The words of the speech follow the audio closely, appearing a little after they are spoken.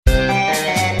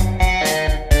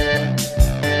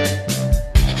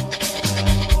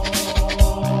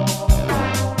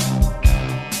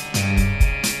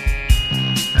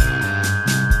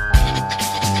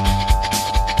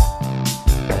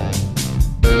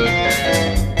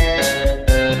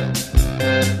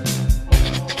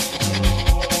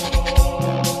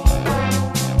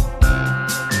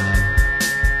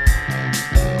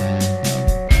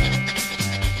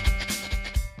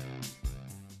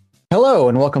Hello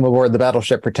and welcome aboard the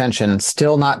Battleship Pretension.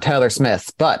 Still not Tyler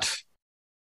Smith, but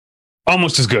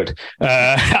almost as good.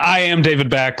 I am David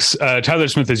Bax. Tyler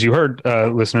Smith, as you heard,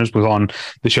 listeners, was on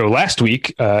the show last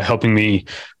week, helping me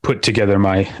put together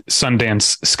my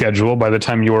Sundance schedule. By the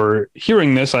time you're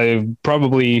hearing this, I'm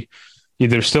probably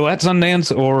either still at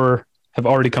Sundance or have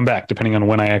already come back, depending on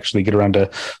when I actually get around to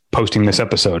posting this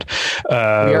episode. We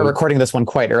are recording this one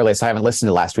quite early, so I haven't listened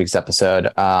to last week's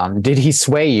episode. Did he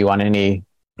sway you on any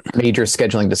major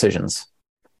scheduling decisions?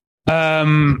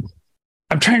 I'm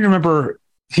trying to remember.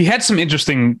 He had some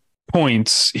interesting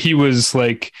points. He was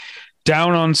like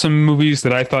down on some movies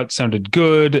that I thought sounded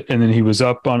good, and then he was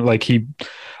up on I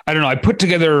don't know. I put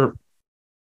together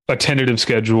a tentative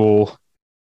schedule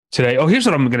today. Oh, here's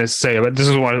what I'm going to say. But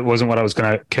this wasn't what I was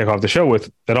going to kick off the show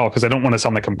with at all, because I don't want to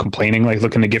sound like I'm complaining, like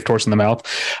looking a gift horse in the mouth.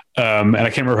 And I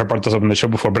can't remember if I brought this up in the show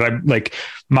before, but I like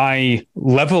my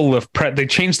level of they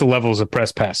changed the levels of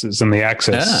press passes and the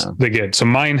access they get. So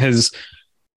mine has,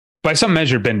 by some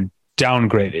measure, been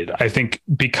downgraded. I think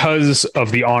because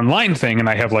of the online thing, and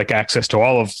I have like access to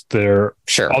all of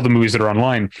all the movies that are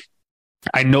online.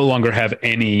 I no longer have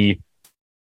any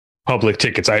public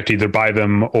tickets. I have to either buy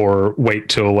them or wait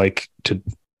till what's it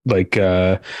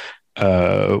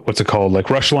called, like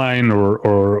Rushline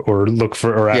or look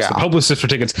for or ask the publicist for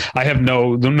tickets. I have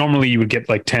normally you would get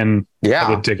like 10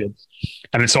 public tickets,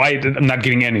 and so I'm not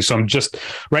getting any. So I'm just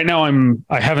right now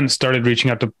I haven't started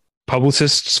reaching out to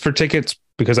publicists for tickets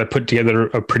because I put together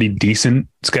a pretty decent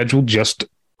schedule just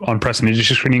on press and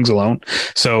industry screenings alone.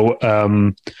 So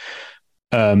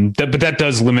but that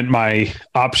does limit my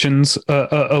options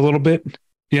a little bit,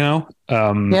 you know?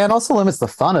 It also limits the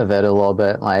fun of it a little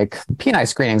bit. Like P&I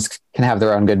screenings can have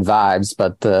their own good vibes,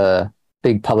 but the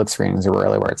big public screenings are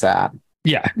really where it's at.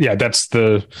 Yeah. That's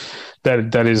that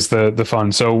is the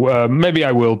fun. So maybe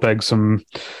I will beg some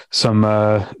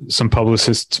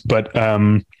publicists, but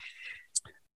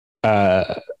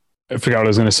I forgot what I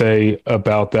was going to say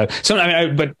about that. So,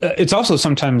 but it's also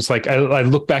sometimes like I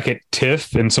look back at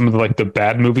TIFF and some of the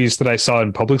bad movies that I saw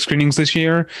in public screenings this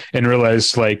year and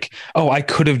realized like, oh, I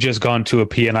could have just gone to a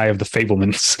P&I of The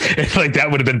Fabelmans. And like that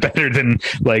would have been better than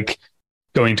like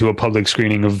going to a public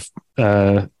screening of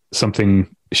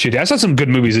something shitty. I saw some good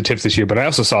movies at TIFF this year, but I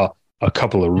also saw a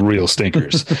couple of real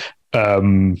stinkers.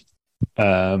 One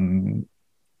of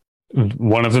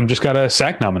them just got a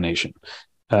SAG nomination.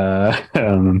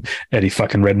 Eddie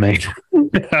fucking Redmayne.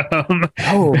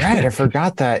 Oh, right. I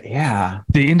forgot that. Yeah.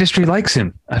 The industry likes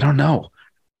him. I don't know.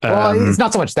 Well, it's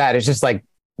not so much that. It's just like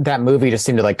that movie just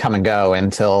seemed to like come and go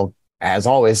until, as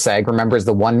always, SAG remembers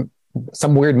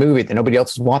some weird movie that nobody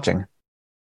else was watching.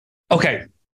 Okay.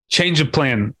 Change of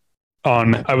plan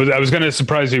on. I was going to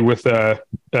surprise you with a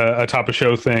top of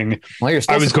show thing. Well, you're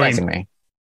still surprising me.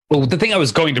 Well, the thing I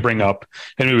was going to bring up,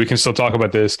 and maybe we can still talk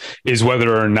about this, is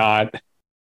whether or not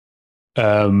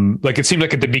it seemed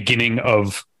like at the beginning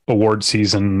of award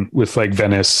season with like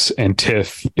Venice and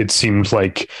TIFF, it seemed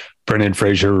like Brendan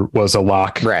Fraser was a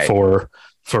lock for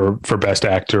best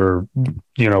actor,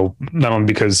 you know, not only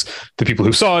because the people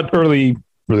who saw it early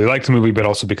really liked the movie, but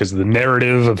also because of the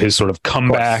narrative of his sort of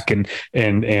comeback and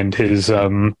his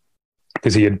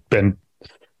because he had been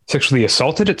sexually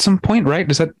assaulted at some point,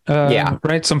 right? Is that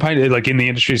right? Some point like in the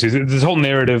industry, so this whole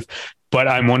narrative. But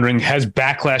I'm wondering, has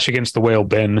Backlash Against the Whale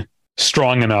been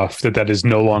strong enough that is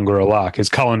no longer a lock? Is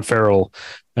Colin Farrell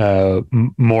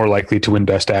more likely to win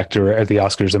Best Actor at the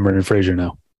Oscars than Brendan Fraser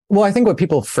now? Well, I think what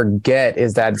people forget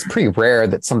is that it's pretty rare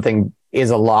that something is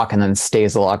a lock and then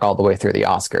stays a lock all the way through the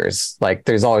Oscars. Like,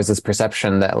 there's always this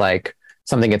perception that like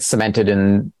something gets cemented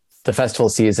in the festival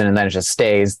season and then it just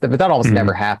stays. But that almost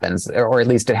never happens, or at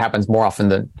least it happens more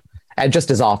often just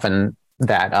as often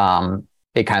that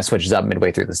it kind of switches up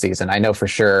midway through the season. I know for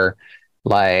sure.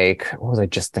 Like, what was I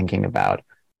just thinking about?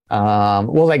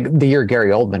 Like the year Gary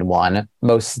Oldman won,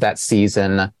 most of that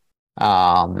season,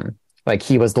 like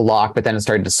he was the lock, but then it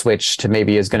started to switch to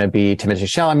maybe it's going to be Timothée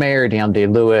Chalamet or Daniel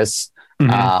Day-Lewis.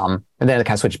 And then it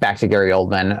kind of switched back to Gary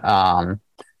Oldman.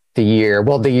 The year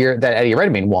that Eddie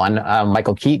Redmayne won,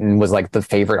 Michael Keaton was like the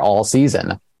favorite all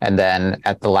season. And then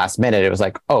at the last minute, it was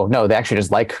like, oh no, they actually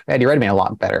just like Eddie Redmayne a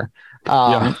lot better.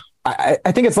 I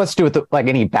think it's less to do with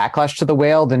any backlash to The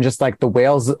Whale than just like The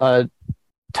Whale's a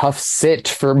tough sit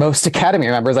for most Academy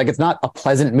members. Like, it's not a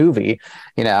pleasant movie,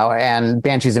 you know, and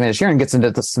Banshees of Inisherin gets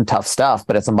into some tough stuff,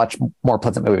 but it's a much more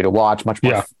pleasant movie to watch, much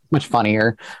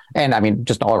funnier. And I mean,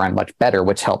 just all around much better,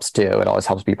 which helps too. It always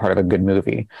helps be part of a good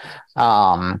movie.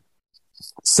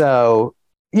 So,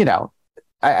 you know,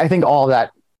 I think all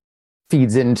that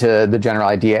feeds into the general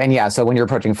idea. And so when you're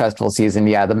approaching festival season,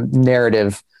 the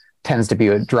narrative tends to be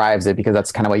what drives it, because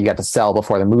that's kind of what you got to sell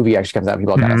before the movie actually comes out.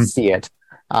 People got to see it.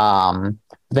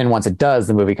 Then once it does,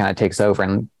 the movie kind of takes over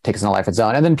and takes on a life of its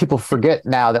own. And then people forget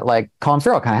now that like Colin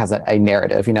Farrell kind of has a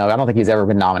narrative. I don't think he's ever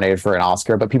been nominated for an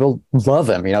Oscar, but people love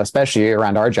him. Especially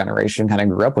around our generation, kind of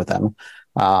grew up with him.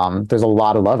 There's a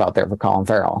lot of love out there for Colin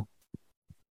Farrell.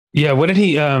 Yeah. What did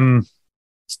he?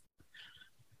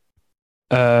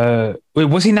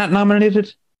 Was he not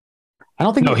nominated? I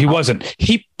don't think. No, he wasn't.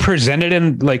 He presented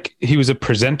and like he was a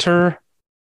presenter.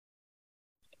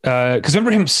 Because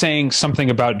remember him saying something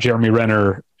about Jeremy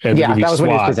Renner. That was SWAT. What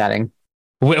he was presenting.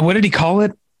 What did he call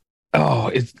it?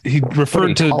 Oh, he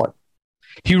referred to.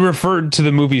 He referred to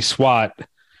the movie SWAT.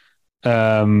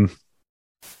 Oh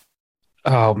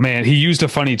man, he used a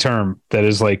funny term that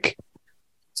is like.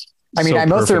 I mean, I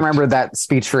mostly remember that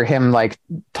speech for him, like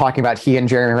talking about he and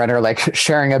Jeremy Renner like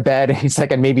sharing a bed. He's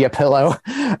like, and maybe a pillow,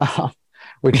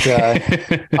 which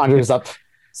conjures up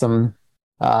some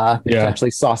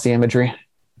potentially saucy imagery.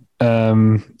 All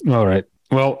right.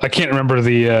 Well, I can't remember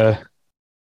the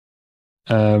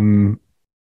term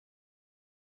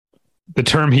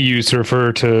he used to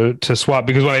refer to SWAT,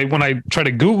 because when I try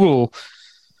to Google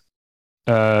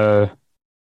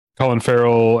Colin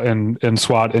Farrell and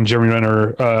SWAT and Jeremy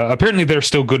Renner, apparently they're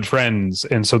still good friends,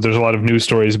 and so there's a lot of news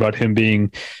stories about him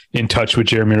being in touch with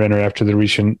Jeremy Renner after the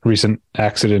recent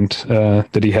accident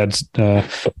that he had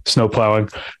snow plowing.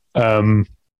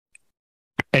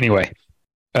 Anyway.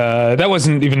 That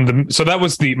wasn't even that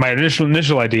was my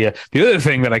initial idea. The other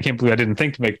thing that I can't believe I didn't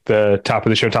think to make the top of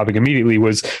the show topic immediately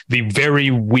was the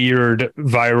very weird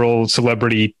viral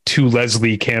celebrity To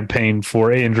Leslie campaign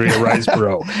for Andrea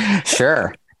Riseborough.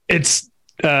 Sure. It's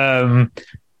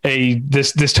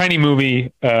this tiny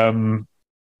movie that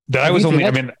I was only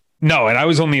and I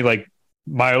was only like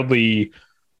mildly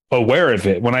aware of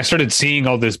it when I started seeing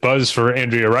all this buzz for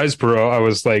Andrea Riseborough. I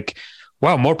was like,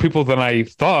 wow, more people than I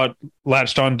thought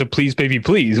latched on to Please Baby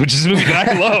Please, which is a movie that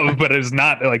I love, but it's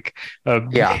not like,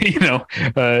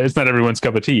 it's not everyone's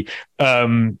cup of tea.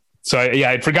 So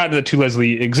I'd forgotten that To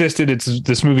Leslie existed. It's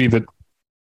this movie that,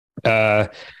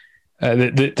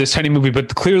 this tiny movie,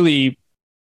 but clearly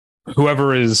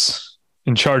whoever is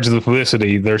in charge of the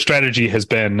publicity, their strategy has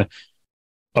been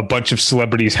a bunch of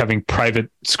celebrities having private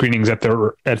screenings at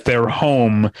their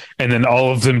home, and then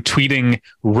all of them tweeting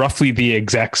roughly the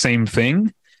exact same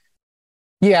thing.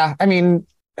 Yeah, I mean,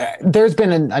 there's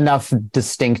been enough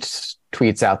distinct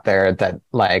tweets out there that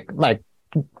like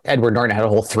Edward Norton had a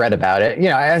whole thread about it.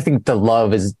 I think the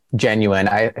love is genuine.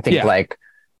 I think like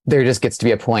there just gets to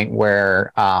be a point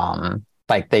where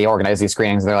like they organize these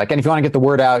screenings and they're like, and if you want to get the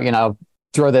word out,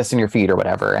 throw this in your feed or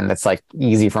whatever. And it's like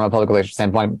easy from a public relations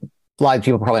standpoint. A lot of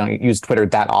people probably don't use Twitter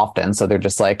that often, so they're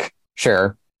just like,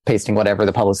 sure, pasting whatever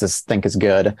the publicists think is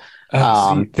good,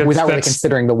 without really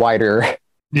considering the wider.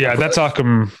 Yeah, that's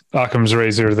Occam's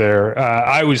razor there.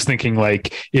 I was thinking,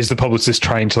 like, is the publicist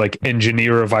trying to like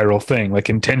engineer a viral thing, like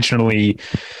intentionally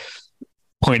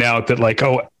point out that like,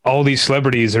 oh, all these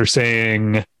celebrities are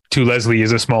saying To Leslie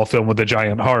is a small film with a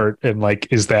giant heart, and like,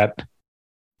 is the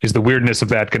weirdness of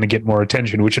that going to get more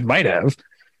attention, which it might have.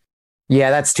 Yeah,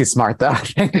 that's too smart, though.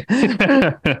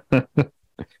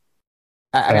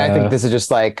 I think this is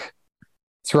just like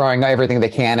throwing everything they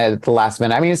can at the last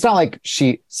minute. I mean, it's not like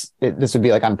this would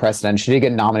be like unprecedented. She did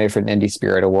get nominated for an Indie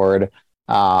Spirit Award.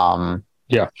 I'm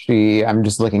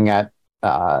just looking at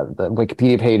the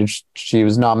Wikipedia page. She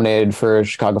was nominated for a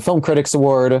Chicago Film Critics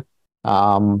Award.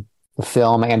 The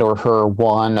film and or her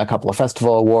won a couple of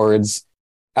festival awards.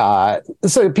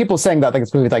 So people saying that like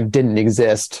this movie like didn't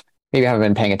exist. Maybe I haven't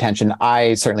been paying attention.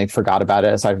 I certainly forgot about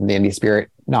it aside from the Indie Spirit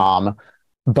nom.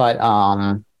 But,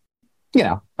 I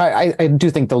do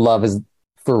think the love is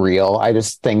for real. I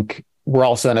just think we're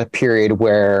also in a period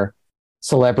where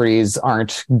celebrities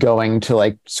aren't going to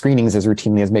like screenings as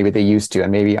routinely as maybe they used to,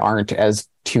 and maybe aren't as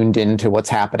tuned into what's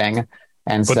happening.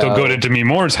 But they'll go to Demi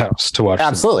Moore's house to watch.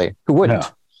 Absolutely. Them. Who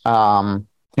wouldn't?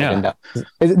 Yeah.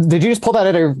 Did you just pull that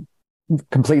out of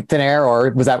complete thin air,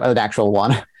 or was that an actual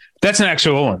one? That's an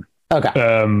actual one.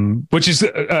 Okay. Which is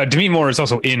Demi Moore is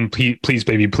also in Please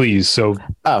Baby Please. So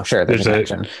sure, there's a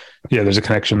connection. There's a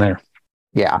connection there.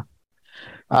 Yeah.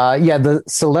 The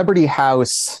Celebrity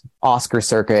House Oscar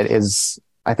circuit is,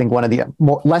 I think, one of the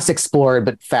less explored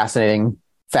but fascinating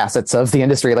facets of the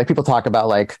industry. Like people talk about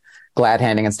like glad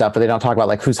handing and stuff, but they don't talk about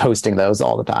like who's hosting those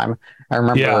all the time. I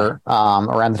remember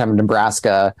around the time of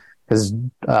Nebraska, because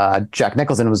Jack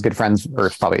Nicholson was good friends, or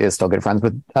probably is still good friends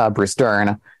with Bruce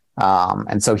Dern.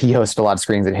 And so he hosted a lot of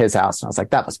screenings at his house. And I was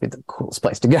like, that must be the coolest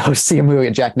place to go see a movie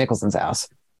at Jack Nicholson's house.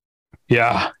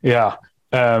 Yeah. Yeah.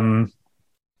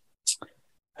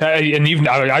 And even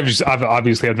I've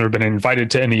obviously I've never been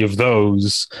invited to any of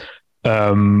those.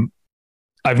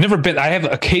 I've never been. I have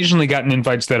occasionally gotten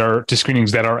invites that are to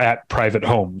screenings that are at private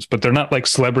homes, but they're not like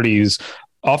celebrities.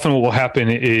 Often, what will happen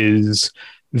is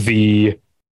the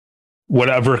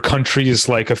whatever country's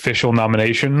like official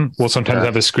nomination will sometimes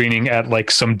have a screening at like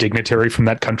some dignitary from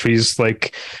that country's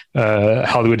like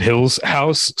Hollywood Hills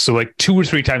house. So like 2 or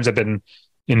 3 times I've been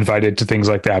invited to things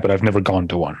like that, but I've never gone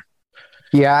to one.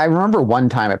 Yeah, I remember one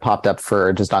time it popped up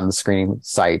for just on the screening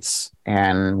sites,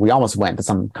 and we almost went, but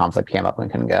some conflict came up and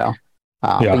we couldn't go.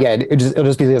 But yeah, it'll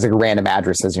just be these like random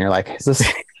addresses, and you're like, is this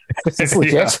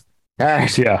legit? Yeah. All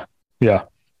right. Yeah.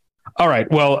 All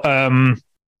right. Well,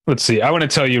 let's see. I want to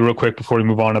tell you real quick before we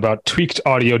move on about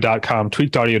tweakedaudio.com.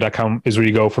 Tweakedaudio.com is where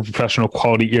you go for professional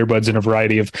quality earbuds in a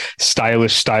variety of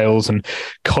stylish styles and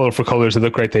colorful colors. They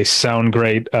look great. They sound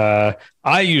great. I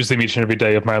use them each and every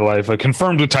day of my life. I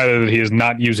confirmed with Tyler that he is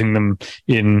not using them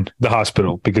in the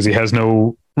hospital because he has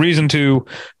no reason to.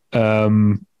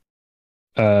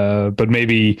 But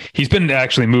maybe he's been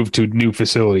actually moved to a new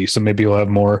facility, so maybe he'll have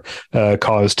more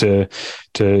cause to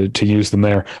use them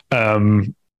there.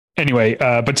 Anyway,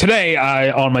 but today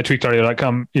on my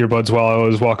tweakedaudio.com earbuds while I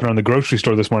was walking around the grocery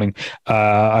store this morning,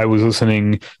 I was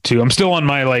listening to, I'm still on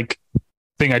my like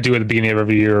thing I do at the beginning of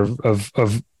every year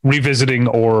of revisiting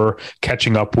or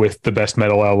catching up with the best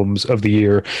metal albums of the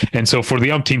year. And so for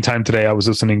the umpteenth time today, I was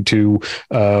listening to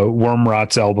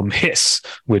Wormrot's album Hiss,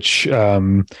 which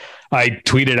I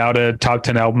tweeted out a top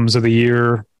 10 albums of the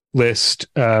year list.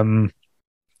 And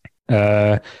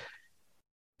that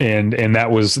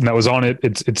was on it.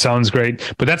 It sounds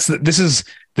great, but this is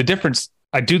the difference.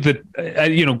 I do that.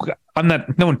 I'm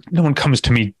not, no one comes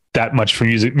to me that much for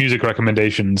music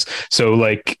recommendations. So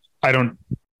like, I don't,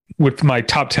 with my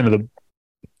top 10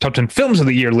 films of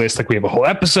the year list, like we have a whole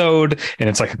episode and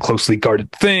it's like a closely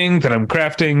guarded thing that I'm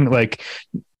crafting. Like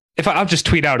if I'll just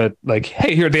tweet out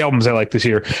hey, here are the albums I like this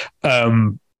year.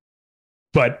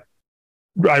 But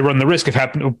I run the risk of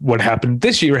what happened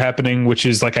this year happening, which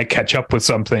is like I catch up with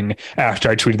something after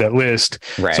I tweeted that list.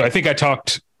 Right. So I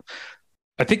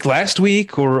think last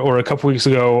week or a couple weeks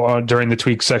ago during the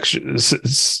tweak section of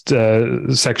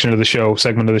the show,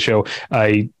 segment of the show,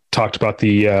 I talked about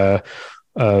the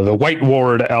White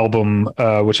Ward album,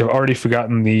 which I've already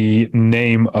forgotten the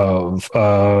name of.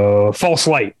 False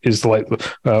Light is the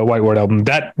White Ward album.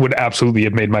 That would absolutely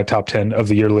have made my top 10 of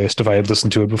the year list if I had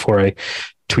listened to it before I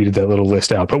tweeted that little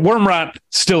list out. But Wormrot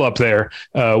still up there,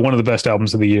 one of the best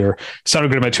albums of the year. Sounded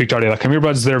good at my tweakedaudio.com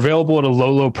earbuds. They're available at a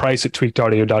low price at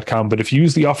tweakedaudio.com, but if you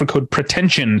use the offer code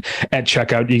pretension at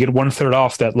checkout, you get 1/3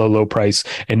 off that low price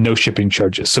and no shipping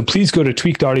charges. So please go to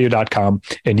tweakedaudio.com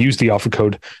and use the offer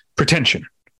code pretension.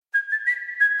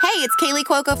 Hey, it's Kaylee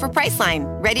Cuoco for Priceline.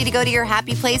 Ready to go to your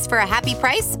happy place for a happy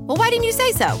price? Well, why didn't you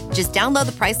say so? Just download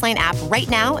the Priceline app right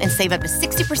now and save up to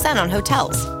 60% on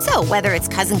hotels. So whether it's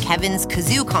Cousin Kevin's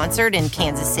Kazoo Concert in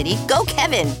Kansas City, go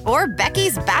Kevin, or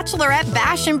Becky's Bachelorette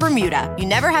Bash in Bermuda, you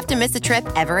never have to miss a trip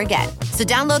ever again. So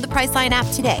download the Priceline app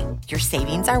today. Your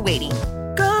savings are waiting.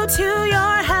 Go to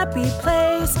your happy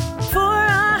place for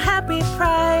a happy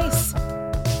price.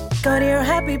 Go to your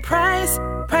happy price,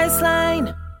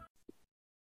 Priceline.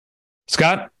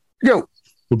 Scott, go.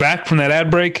 We're back from that ad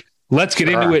break. Let's get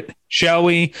into it, shall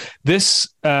we? This,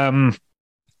 so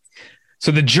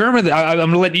the germ of I'm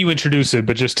going to let you introduce it,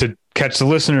 but just to catch the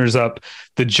listeners up,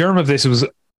 the germ of this was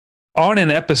on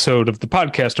an episode of the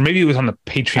podcast, or maybe it was on the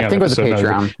Patreon. I think episode. It was a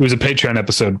Patreon. It was a Patreon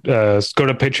episode. Go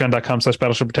to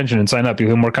patreon.com/battleship and sign up. You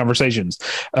have more conversations.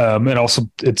 And also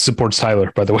it supports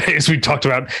Tyler, by the way, as we talked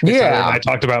about. Yeah. Tyler and I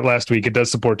talked about last week. It does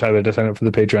support Tyler to sign up for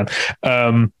the Patreon.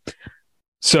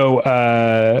 So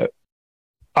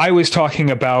I was talking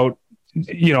about,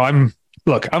 I'm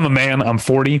a man, I'm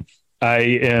 40. I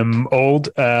am old.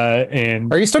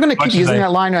 And are you still going to keep using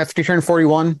that line after you turn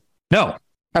 41? No.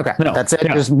 Okay. No. That's it.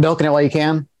 Yeah. Just milking it while you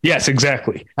can. Yes,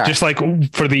 exactly. All just like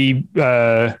for the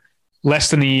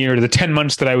less than a year, the 10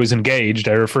 months that I was engaged,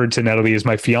 I referred to Natalie as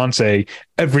my fiance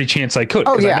every chance I could.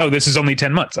 I know this is only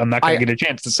 10 months. I'm not going to get a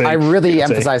chance to say. I really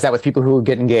emphasize that with people who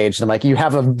get engaged. I'm like, you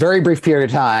have a very brief period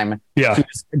of time. Yeah.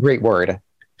 Use a great word.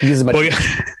 Use as much. Well,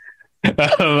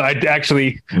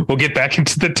 we'll get back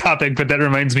into the topic, but that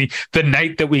reminds me, the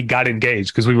night that we got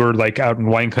engaged, because we were like out in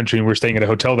wine country and we were staying at a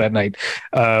hotel that night.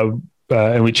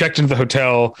 And we checked into the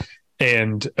hotel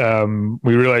and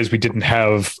we realized we didn't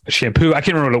have shampoo. I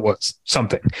can't remember what it was,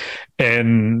 something.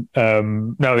 And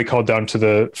now they called down to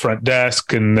the front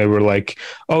desk and they were like,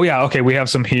 oh yeah, okay, we have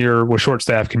some here. We're short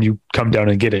staffed. Can you come down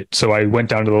and get it? So I went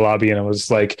down to the lobby and I was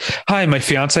like, hi, my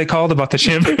fiance called about the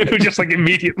shampoo, just like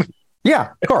immediately.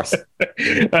 Yeah, of course.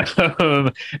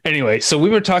 Anyway, so we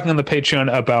were talking on the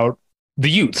Patreon about the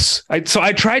youths. So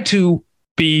I tried to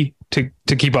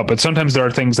keep up, but sometimes there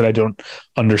are things that I don't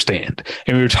understand.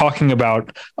 And we were talking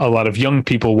about a lot of young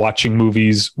people watching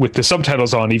movies with the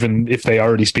subtitles on, even if they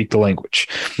already speak the language.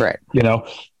 Right. You know,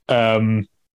 and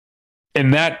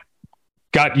that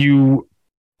got you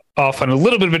off on a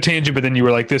little bit of a tangent, but then you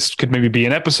were like, this could maybe be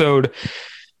an episode.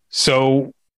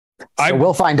 So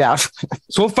we'll find out.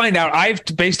 So we'll find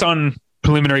out. Based on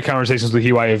preliminary conversations with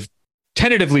you, I have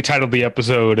tentatively titled the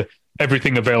episode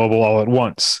 "Everything Available All at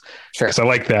Once." Sure. Because I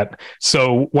like that.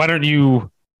 So why don't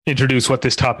you introduce what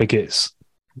this topic is?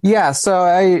 Yeah.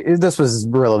 So this was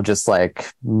really just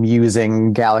like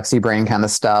musing, galaxy brain kind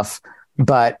of stuff.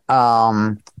 But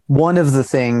one of the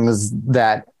things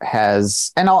that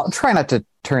has, and I'll try not to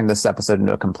turn this episode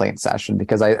into a complaint session,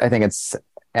 because I think it's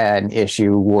an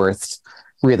issue worth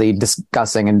really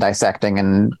discussing and dissecting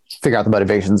and figure out the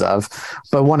motivations of.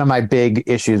 But one of my big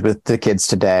issues with the kids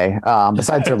today,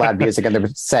 besides their loud music and their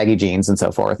saggy jeans and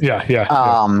so forth,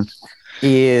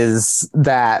 is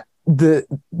that the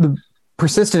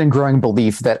persistent and growing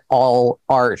belief that all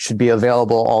art should be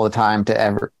available all the time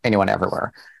to anyone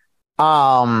everywhere.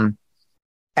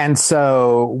 And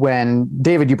so when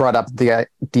David, you brought up the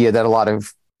idea that a lot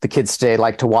of the kids today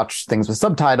like to watch things with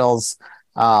subtitles.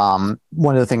 One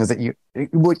of the things that you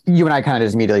and I kind of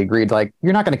just immediately agreed, like,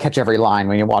 you're not going to catch every line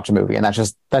when you watch a movie, and that's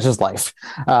just life.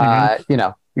 You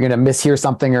know, you're going to mishear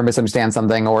something or misunderstand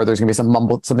something, or there's going to be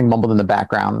something mumbled in the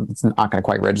background. It's not going to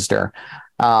quite register.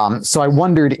 So I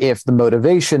wondered if the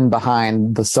motivation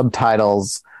behind the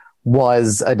subtitles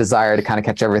was a desire to kind of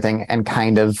catch everything and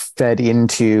kind of fed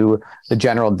into the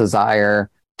general desire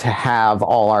to have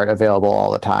all art available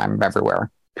all the time, everywhere.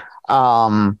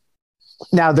 Now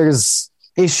there's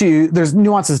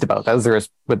nuances to both, as there is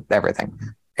with everything.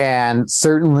 And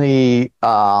certainly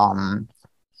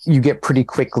you get pretty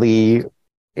quickly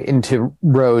into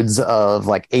roads of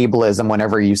like ableism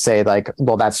whenever you say like,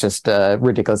 well, that's just a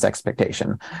ridiculous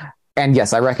expectation. And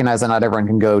yes, I recognize that not everyone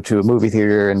can go to a movie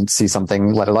theater and see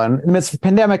something, let alone in the midst of a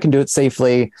pandemic, and do it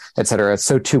safely, et cetera.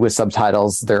 So too with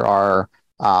subtitles, there are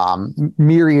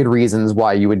myriad reasons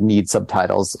why you would need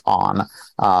subtitles on.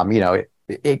 You know,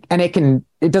 it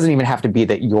doesn't even have to be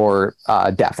that you're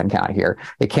deaf and cannot hear.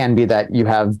 It can be that you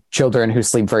have children who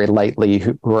sleep very lightly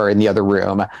who are in the other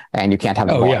room, and you can't have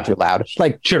them too loud.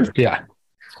 Like, sure, yeah.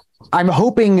 I'm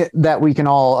hoping that we can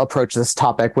all approach this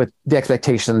topic with the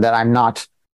expectation that I'm not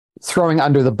throwing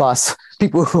under the bus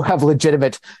people who have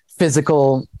legitimate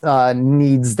physical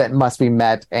needs that must be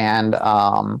met, and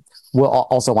will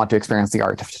also want to experience the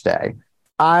art of today.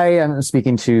 I am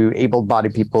speaking to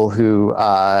able-bodied people who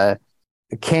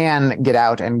can get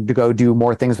out and go do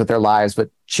more things with their lives, but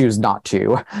choose not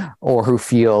to, or who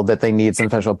feel that they need some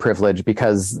special privilege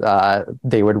because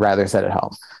they would rather sit at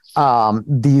home.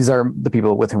 These are the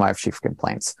people with whom I have chief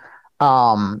complaints.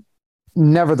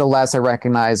 Nevertheless, I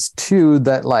recognize too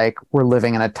that like we're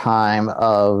living in a time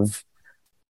of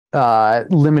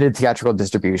limited theatrical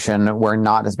distribution, where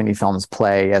not as many films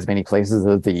play as many places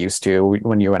as they used to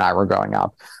when you and I were growing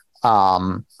up.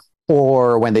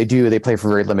 Or when they do, they play for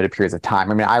very limited periods of time.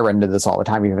 I mean, I run into this all the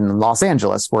time, even in Los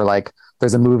Angeles, where like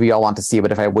there's a movie I'll want to see,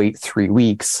 but if I wait 3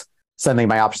 weeks, suddenly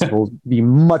my options will be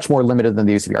much more limited than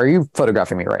they used to be. Are you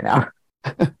photographing me right now?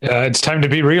 It's time to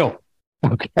be real.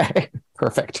 Okay,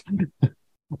 perfect.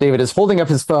 David is holding up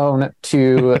his phone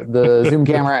to the Zoom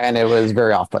camera, and it was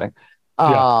very off-putting.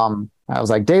 I was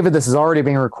like, David, this is already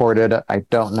being recorded. I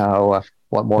don't know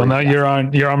what more. Well, now you're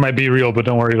on my Be Real, but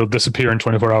don't worry, it'll disappear in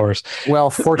 24 hours. Well,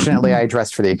 fortunately, I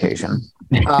dressed for the occasion.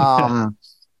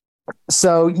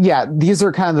 So yeah, these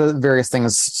are kind of the various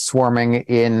things swarming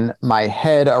in my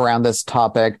head around this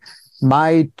topic.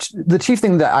 The chief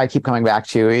thing that I keep coming back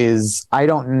to is I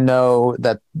don't know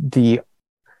that the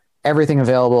everything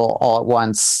available all at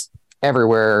once,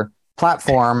 everywhere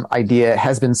platform idea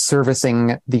has been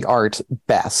servicing the art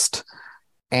best.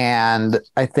 And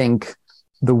I think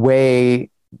the way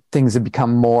things have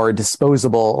become more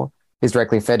disposable is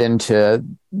directly fed into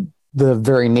the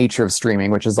very nature of streaming,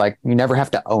 which is like, you never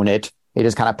have to own it. It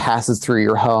just kind of passes through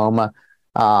your home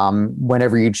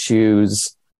whenever you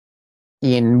choose.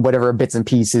 In whatever bits and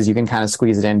pieces, you can kind of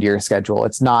squeeze it into your schedule.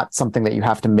 It's not something that you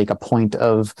have to make a point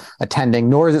of attending,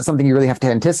 nor is it something you really have to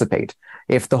anticipate.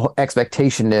 If the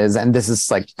expectation is, and this is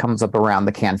like comes up around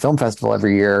the Cannes Film Festival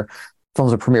every year,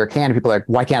 films will premiere at Cannes, people are like,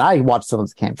 why can't I watch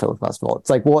films at Cannes Film Festival? It's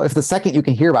like, well, if the second you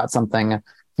can hear about something,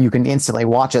 you can instantly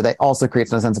watch it, that also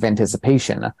creates a sense of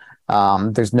anticipation.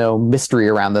 There's no mystery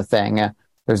around the thing.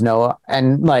 There's no,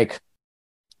 and like,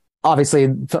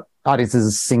 obviously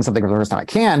audiences seeing something for the first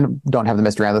time don't have the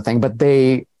mystery around the thing, but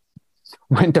they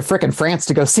went to frickin' France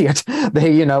to go see it.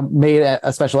 They, made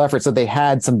a special effort. So they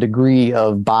had some degree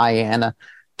of buy-in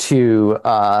to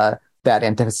that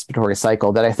anticipatory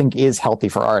cycle that I think is healthy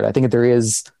for art. I think that there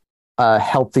is a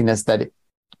healthiness that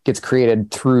gets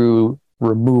created through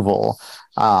removal.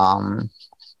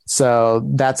 So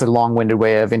that's a long-winded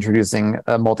way of introducing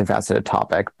a multifaceted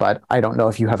topic, but I don't know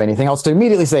if you have anything else to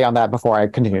immediately say on that before I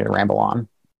continue to ramble on.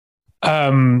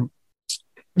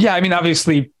 Yeah, I mean,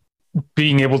 obviously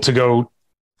being able to go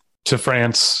to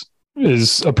France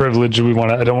is a privilege. I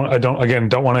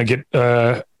don't want to get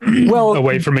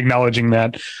away from acknowledging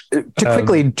that. To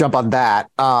quickly jump on that,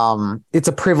 it's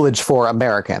a privilege for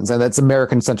Americans, and that's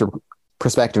American-centric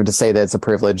perspective to say that it's a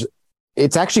privilege.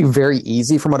 It's actually very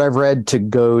easy, from what I've read, to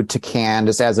go to Cannes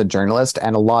just as a journalist,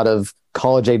 and a lot of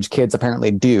college-age kids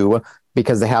apparently do,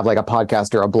 because they have like a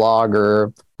podcast or a blog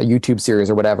or a YouTube series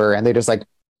or whatever, and they just like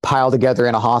pile together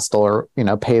in a hostel or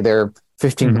pay their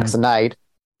 15 bucks a night,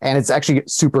 and it's actually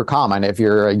super common if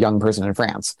you're a young person in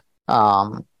France.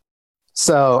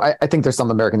 So I think there's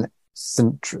some American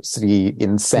centricity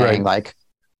in saying like,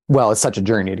 well, it's such a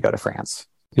journey to go to France.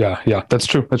 Yeah, that's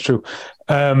true.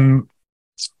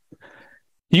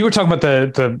 You were talking about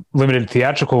the limited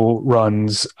theatrical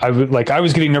runs. I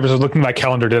was getting nervous. I was looking at my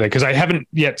calendar today because I haven't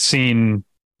yet seen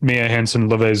Mia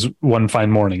Hansen-Løve's One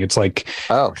Fine Morning. It's like,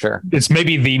 oh, sure. It's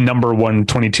maybe the number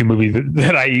 122 movie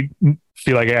that I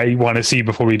feel like I want to see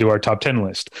before we do our top 10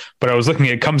 list. But I was looking,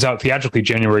 it comes out theatrically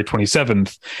January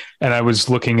 27th. And I was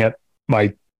looking at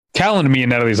my calendar, me and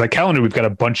Natalie's like calendar, we've got a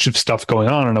bunch of stuff going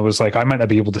on. And I was like, I might not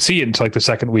be able to see it until like the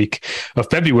second week of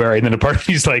February. And then a part of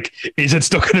me's like, is it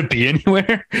still going to be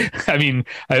anywhere? I mean,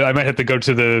 I might have to go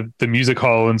to the music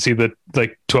hall and see the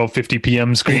like 12:50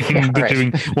 p.m. screening they're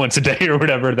doing once a day or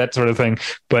whatever, that sort of thing.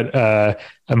 But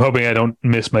I'm hoping I don't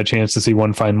miss my chance to see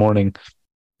One Fine Morning.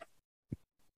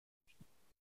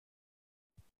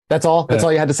 That's all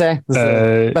you had to say?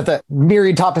 But the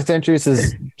myriad topics to introduce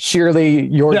is sheerly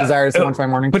your desire to see One Fine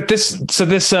Morning. But this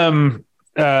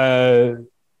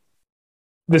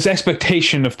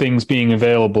expectation of things being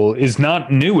available is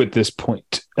not new at this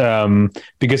point.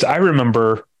 Because I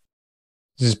remember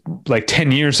this is like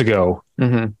 10 years ago.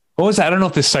 Mm-hmm. What was that? I don't know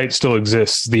if this site still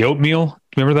exists. The Oatmeal.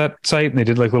 Remember that site? And they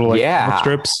did like little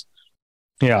strips.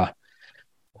 Yeah.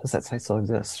 Does that site still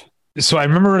exist? So I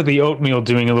remember the Oatmeal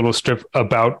doing a little strip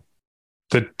about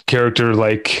the character,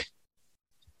 like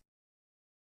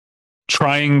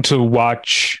trying to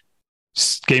watch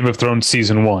Game of Thrones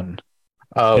season 1.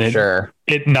 Oh, sure.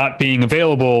 It not being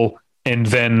available and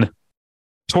then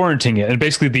torrenting it. And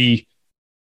basically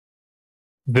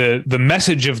the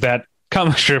message of that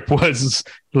comic strip was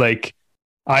like,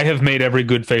 I have made every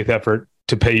good faith effort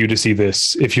to pay you to see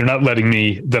this. If you're not letting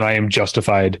me, then I am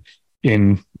justified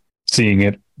in seeing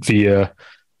it via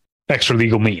extra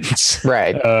legal means.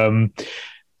 Right.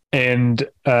 And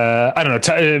I don't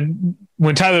know,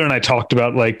 when Tyler and I talked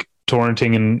about like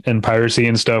torrenting and piracy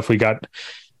and stuff, we got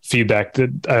feedback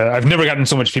that I've never gotten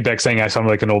so much feedback saying I sound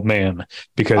like an old man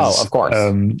because of course.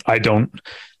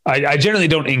 I generally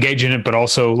don't engage in it, but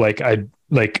also I'm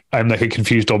like a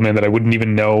confused old man that I wouldn't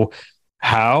even know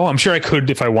how. I'm sure I could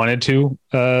if I wanted to.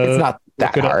 It's not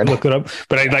that hard. Look it up,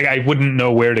 but I wouldn't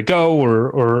know where to go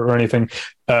or anything.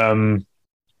 But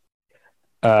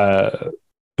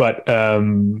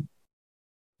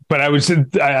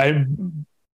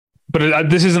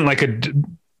this isn't like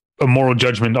a moral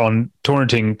judgment on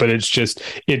torrenting, but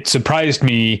it surprised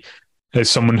me as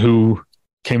someone who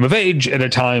came of age at a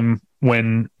time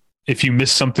when if you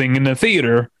missed something in the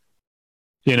theater,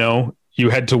 you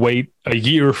had to wait a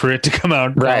year for it to come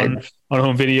out on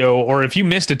home video, or if you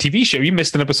missed a TV show, you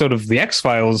missed an episode of The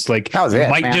X-Files, like you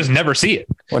might just never see it.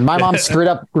 When my mom screwed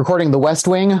up recording The West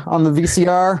Wing on the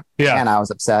VCR, and I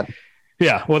was upset.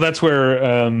 Yeah, well, that's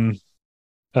where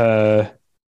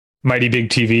Mighty Big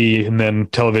TV and then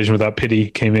Television Without Pity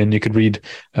came in. You could read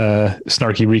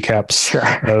snarky recaps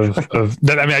of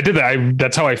that. I mean, I did that.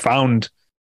 That's how I found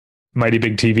Mighty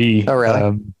Big TV. Oh,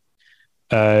 really?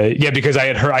 Yeah, because I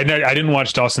had heard. I didn't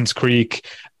watch Dawson's Creek,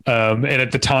 and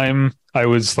at the time I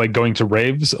was like going to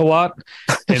raves a lot,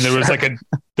 and there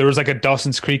was like a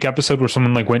Dawson's Creek episode where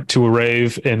someone like went to a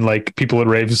rave and like people at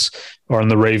raves or on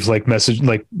the raves like message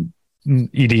like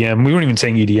EDM. We weren't even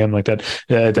saying EDM like that,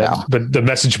 but the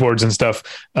message boards and stuff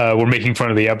were making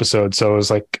fun of the episode. So I was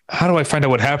like, how do I find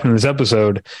out what happened in this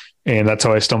episode? And that's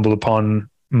how I stumbled upon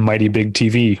Mighty Big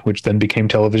TV, which then became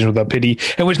Television Without Pity,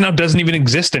 and which now doesn't even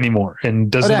exist anymore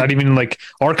and not even like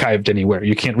archived anywhere.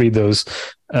 You can't read those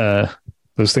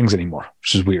things anymore,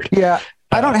 which is weird. Yeah.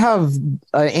 I don't have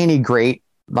any great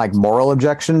like moral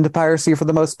objection to piracy for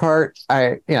the most part.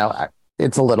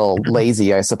 It's a little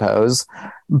lazy, I suppose.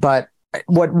 But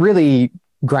what really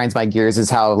grinds my gears is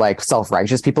how like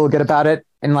self-righteous people get about it.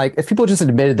 And like, if people just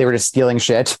admitted they were just stealing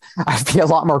shit, I'd be a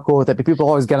lot more cool with it. But people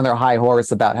always get on their high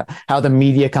horse about how the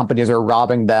media companies are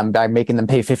robbing them by making them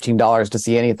pay $15 to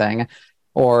see anything.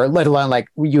 Or let alone, like,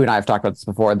 you and I have talked about this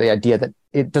before, the idea that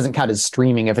it doesn't count as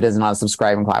streaming if it isn't on a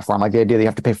subscribing platform. Like the idea that you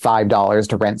have to pay $5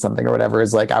 to rent something or whatever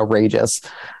is like outrageous.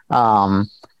 And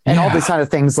all these kind of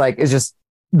things, like, is just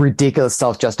ridiculous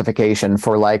self-justification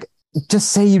for like,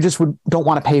 just say you just don't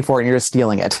want to pay for it and you're just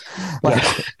stealing it. Like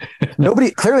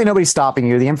nobody's stopping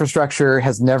you. The infrastructure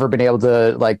has never been able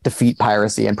to like defeat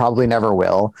piracy and probably never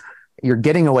will. You're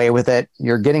getting away with it.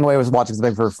 You're getting away with watching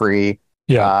something for free.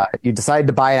 Yeah. You decide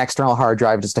to buy an external hard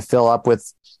drive just to fill up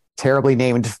with terribly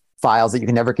named files that you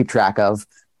can never keep track of.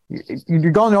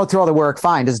 You're going through all the work.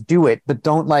 Fine, just do it, but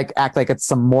don't like act like it's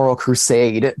some moral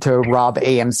crusade to rob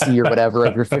AMC or whatever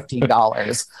of your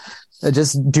 $15.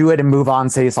 Just do it and move on.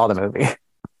 Say you saw the movie.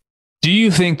 Do you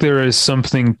think there is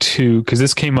something to, because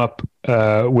this came up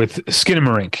with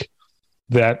Skinamarink,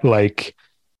 that like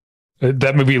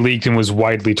that movie leaked and was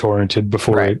widely torrented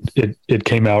before it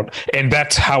came out, and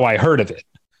that's how I heard of it.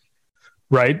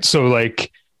 Right. So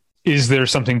like, is there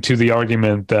something to the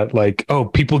argument that like, oh,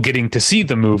 people getting to see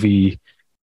the movie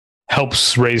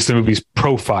helps raise the movie's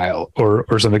profile or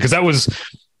something?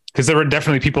 Because there were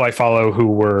definitely people I follow who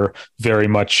were very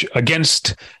much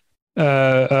against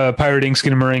pirating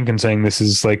Skinamarink and saying this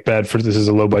is like bad for, this is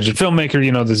a low budget filmmaker,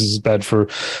 you know, this is bad for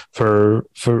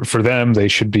them. They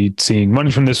should be seeing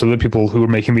money from this. So the people who are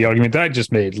making the argument that I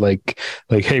just made, like,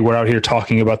 hey, we're out here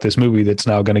talking about this movie that's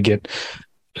now going to get,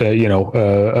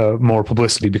 more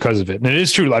publicity because of it. And it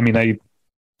is true. I mean,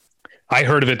 I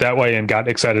heard of it that way and got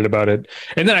excited about it.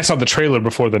 And then I saw the trailer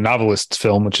before the Novelists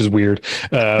film, which is weird.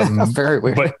 Very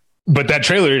weird. But that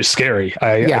trailer is scary.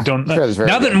 I don't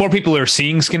now that more people are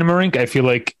seeing Skinamarink, I feel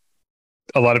like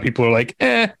a lot of people are like,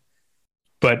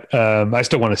 but I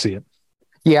still want to see it.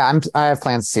 Yeah, I have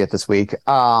plans to see it this week.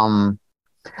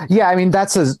 Yeah, I mean,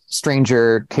 that's a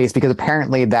stranger case because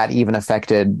apparently that even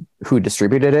affected who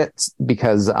distributed it,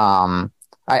 because I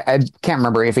can't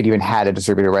remember if it even had a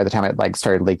distributor by the time it like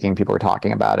started leaking. People were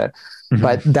talking about it. Mm-hmm.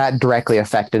 But that directly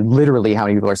affected literally how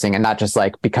many people are seeing it, not just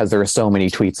like because there were so many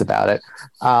tweets about it.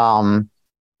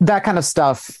 That kind of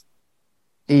stuff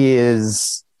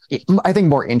is, I think,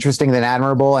 more interesting than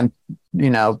admirable. And,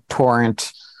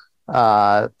 torrent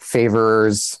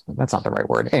favors, that's not the right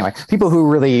word. Anyway, people who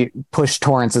really push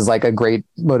torrents as like a great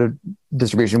mode of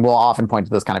distribution will often point to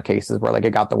those kind of cases where like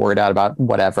it got the word out about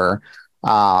whatever.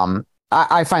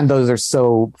 I find those are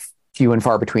so few and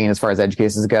far between as far as edge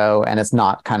cases go, and it's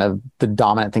not kind of the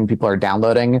dominant thing people are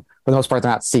downloading. For the most part,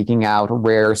 they're not seeking out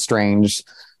rare, strange,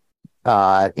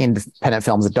 independent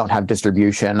films that don't have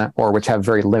distribution or which have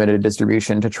very limited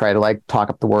distribution to try to like talk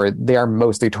up the word. They are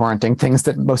mostly torrenting things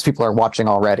that most people are watching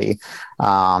already,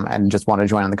 and just want to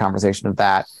join in the conversation of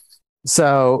that.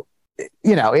 So,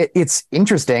 it's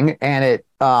interesting, and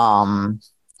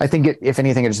I think if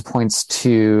anything, it just points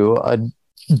to a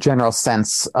general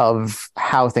sense of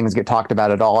how things get talked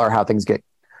about at all, or how things get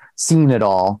seen at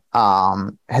all,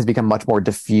 has become much more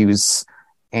diffuse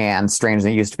and strange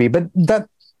than it used to be. But that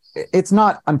it's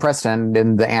not unprecedented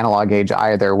in the analog age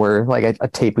either, where like a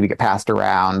tape would get passed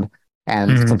around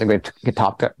and something would get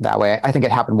talked that way. I think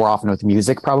it happened more often with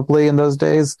music probably in those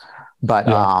days, but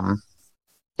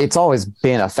it's always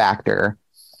been a factor,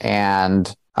 and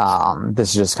this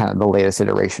is just kind of the latest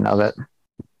iteration of it.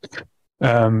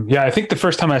 I think the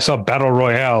first time I saw Battle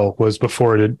Royale was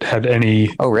before it had any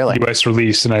US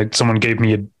release, and someone gave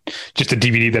me just a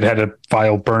DVD that had a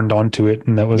file burned onto it,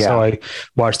 and that was how I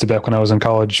watched it back when I was in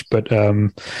college. But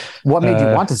what made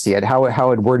you want to see it? How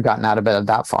had word gotten out of it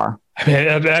that far? I mean,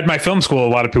 at my film school, a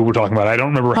lot of people were talking about it. I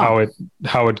don't remember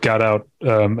how it got out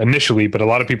initially, but a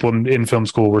lot of people in film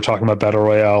school were talking about Battle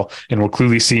Royale and were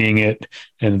clearly seeing it.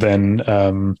 And then,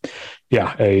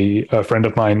 a friend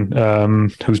of mine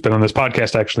who's been on this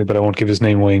podcast actually, but I won't give his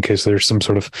name away in case there's some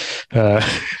sort of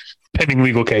pending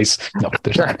legal case. No,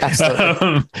 there's not.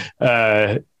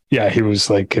 He was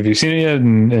like, "Have you seen it yet?"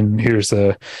 And here's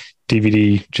a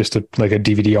DVD, just like a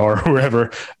DVD-R or wherever.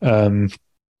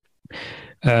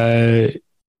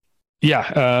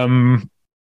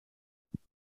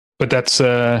 But that's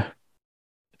I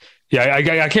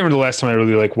can't remember the last time I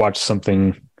really like watched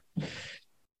something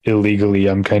illegally.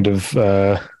 I'm kind of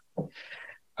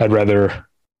I'd rather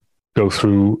go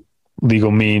through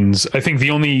legal means. I think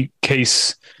the only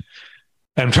case,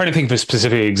 I'm trying to think of a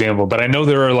specific example, but I know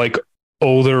there are like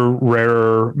older,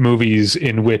 rarer movies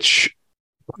in which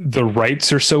the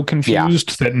rights are so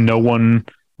confused that no one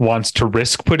wants to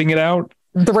risk putting it out.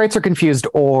 The rights are confused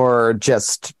or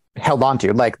just held on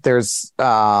to. Like there's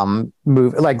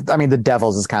The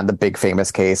Devils is kind of the big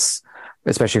famous case,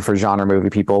 especially for genre movie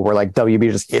people, where like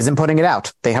WB just isn't putting it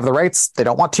out. They have the rights, they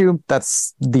don't want to.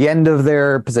 That's the end of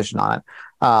their position on it.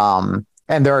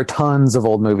 And there are tons of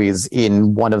old movies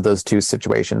in one of those two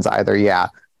situations. Either,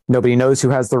 nobody knows who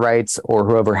has the rights, or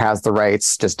whoever has the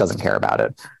rights just doesn't care about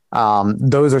it.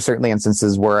 Those are certainly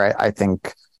instances where I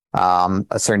think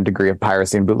a certain degree of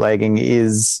piracy and bootlegging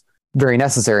is very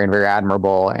necessary and very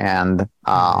admirable and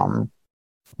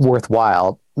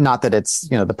worthwhile. Not that it's,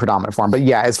 the predominant form, but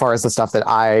as far as the stuff that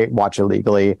I watch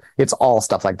illegally, it's all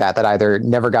stuff like that either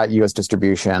never got US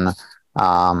distribution,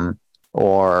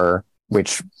 or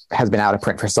which has been out of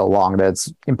print for so long that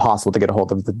it's impossible to get a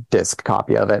hold of the disc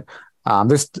copy of it.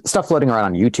 There's stuff floating around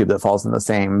on YouTube that falls in the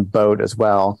same boat as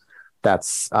well.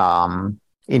 That's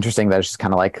interesting that it's just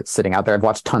kind of like sitting out there. I've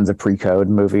watched tons of pre-code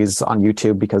movies on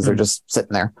YouTube because they're just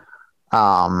sitting there.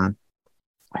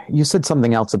 You said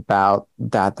something else about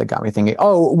that got me thinking.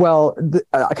 Oh, well,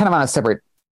 kind of on a separate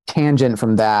tangent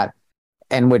from that,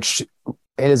 and which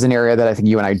is an area that I think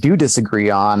you and I do disagree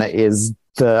on, is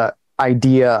the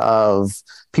idea of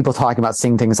people talking about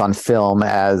seeing things on film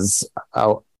as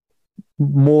a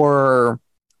more,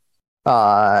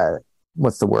 more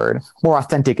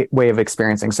authentic way of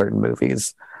experiencing certain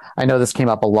movies. I know this came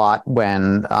up a lot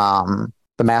when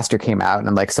The Master came out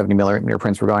and like 70 millimeter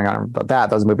prints were going on about that.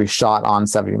 Those movies shot on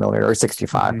 70 millimeter or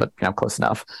 65, but close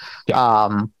enough.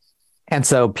 Yeah. And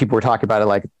so people were talking about it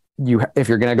like, if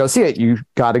you're going to go see it, you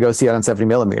got to go see it on 70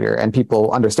 millimeter. And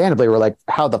people understandably were like,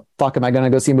 how the fuck am I going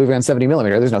to go see a movie on 70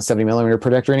 millimeter? There's no 70 millimeter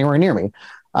projector anywhere near me.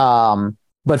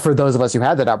 But for those of us who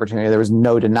had that opportunity, there was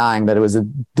no denying that it was a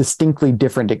distinctly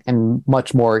different and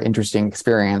much more interesting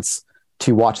experience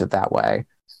to watch it that way.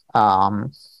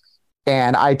 And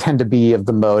I tend to be of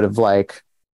the mode of like,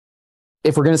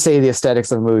 if we're going to say the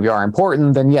aesthetics of a movie are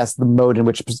important, then yes, the mode in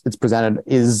which it's presented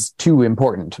is too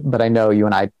important. But I know you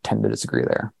and I tend to disagree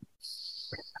there.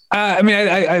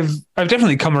 I've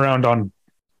definitely come around on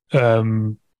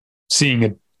seeing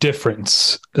a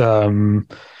difference.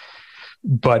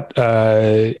 But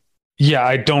I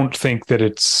don't think that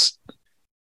it's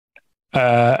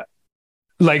I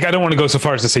don't want to go so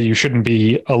far as to say you shouldn't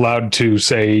be allowed to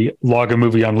say log a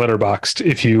movie on Letterboxd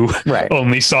if you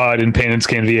only saw it in pan and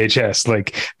scan VHS.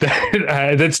 Like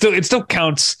that still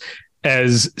counts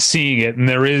as seeing it, and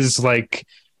there is like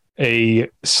a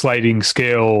sliding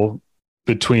scale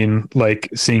between like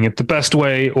seeing it the best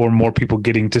way or more people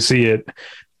getting to see it.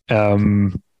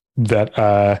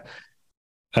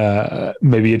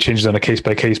 Maybe it changes on a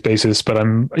case-by-case basis, but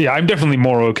I'm definitely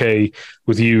more okay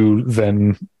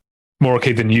than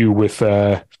you with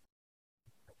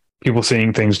people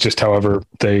seeing things just however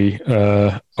they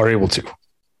are able to.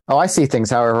 Oh, I see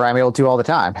things however I'm able to all the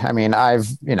time. I mean, I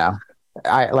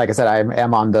like I said, I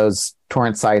am on those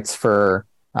torrent sites for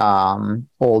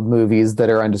old movies that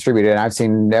are undistributed, and I've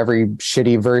seen every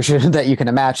shitty version that you can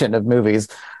imagine of movies.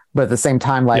 But at the same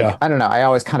time, I don't know, I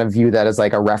always kind of view that as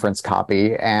like a reference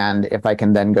copy. And if I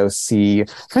can then go see, I'm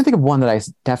trying to think of one that I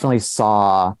definitely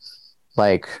saw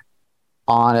like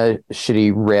on a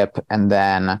shitty rip and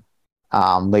then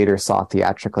later saw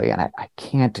theatrically. And I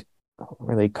can't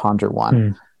really conjure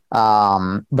one.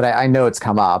 But I know it's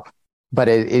come up, but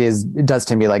it does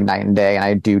tend to be like night and day. And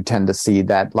I do tend to see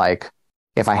that, like,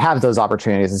 if I have those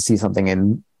opportunities to see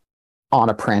something on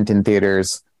a print in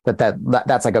theaters,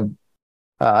 that's like an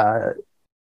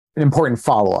important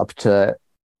follow-up to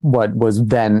what was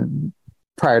then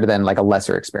prior to then like a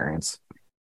lesser experience.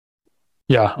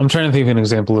 Yeah, I'm trying to think of an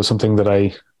example of something that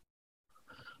I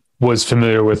was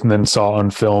familiar with and then saw on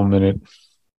film and it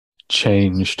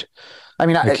changed. I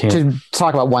mean, to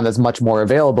talk about one that's much more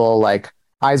available, like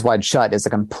Eyes Wide Shut is a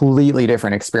completely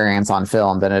different experience on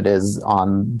film than it is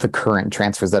on the current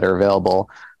transfers that are available.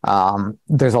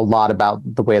 There's a lot about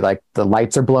the way like the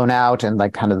lights are blown out and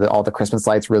like kind of all the Christmas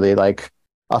lights really like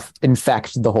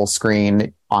infect the whole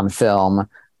screen on film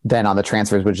than on the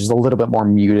transfers, which is a little bit more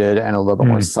muted and a little bit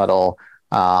more subtle.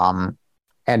 And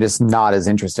it's not as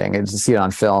interesting. And to see it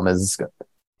on film is,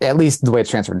 at least the way it's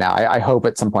transferred now. I hope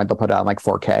at some point they'll put it on like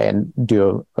 4K and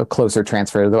do a closer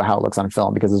transfer to how it looks on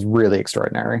film, because it's really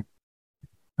extraordinary.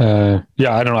 I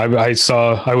don't know.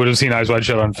 I would have seen Eyes Wide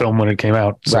Shut on film when it came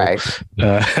out. So, right.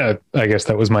 I guess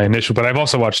that was my initial, but I've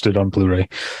also watched it on Blu-ray.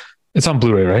 It's on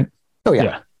Blu-ray, right? Oh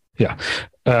yeah. Yeah.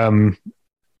 I don't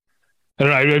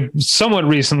know. I somewhat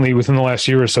recently, within the last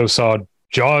year or so, saw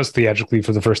Jaws theatrically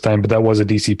for the first time, but that was a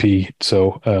DCP.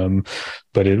 So,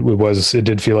 but it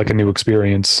did feel like a new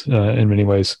experience in many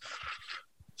ways.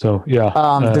 So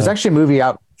yeah, there's actually a movie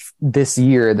out this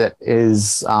year that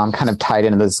is kind of tied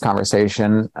into this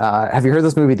conversation. Have you heard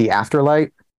this movie, The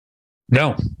Afterlight?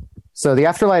 no. So The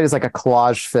Afterlight is like a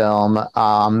collage film,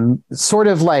 sort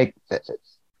of like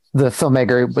the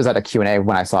filmmaker was at a Q&A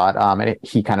when I saw it, and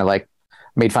he kind of like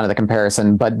made fun of the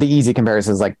comparison, but the easy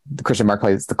comparison is like Christian Mark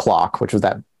plays The Clock, which was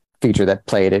that feature that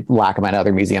played at LACMA and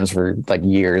other museums for like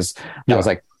years. That was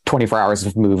like 24 hours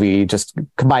of movie, just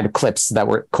combined clips that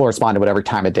were correspond to whatever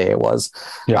time of day it was.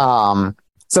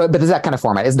 So, but it's that kind of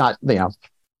format. It's not,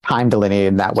 time delineated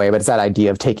in that way, but it's that idea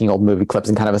of taking old movie clips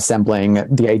and kind of assembling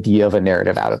the idea of a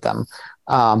narrative out of them.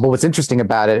 But what's interesting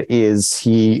about it is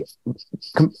he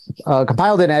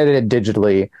compiled and edited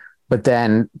digitally, but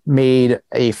then made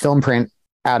a film print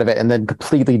out of it and then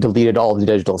completely deleted all the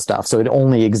digital stuff. So it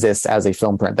only exists as a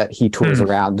film print that he tours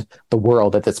around the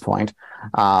world at this point,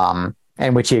 and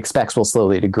which he expects will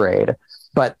slowly degrade.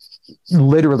 But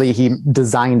literally he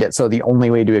designed it so the only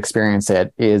way to experience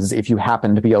it is if you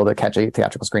happen to be able to catch a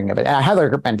theatrical screening of it. And I highly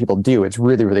recommend people do. It's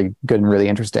really, really good and really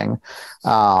interesting.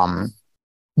 But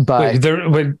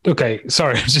okay,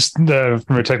 sorry, just from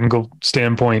a technical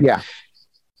standpoint. Yeah.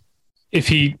 If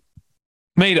he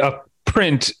made a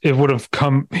print, it would have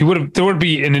there would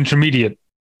be an intermediate,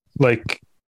 like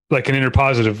an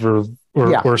interpositive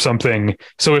or something.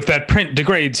 So if that print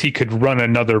degrades, he could run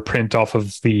another print off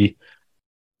of the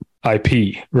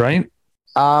IP, right?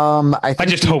 I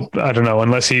just hope, I don't know,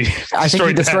 unless he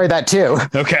destroyed that too.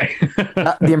 Okay.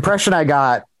 The impression I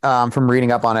got from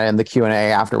reading up on it in the Q&A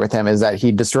after with him is that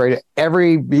he destroyed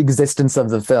every existence of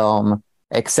the film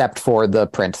except for the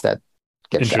print that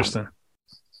gets interesting. Shown.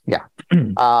 Yeah.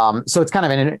 So it's kind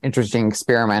of an interesting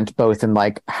experiment, both in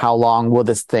like how long will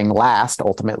this thing last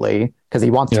ultimately, because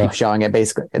he wants to keep showing it.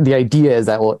 Basically, the idea is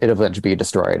that it'll eventually be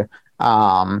destroyed,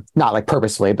 not like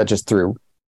purposefully, but just through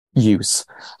use.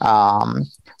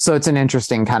 So it's an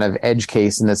interesting kind of edge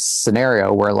case in this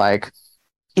scenario where, like,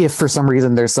 if for some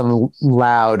reason there's some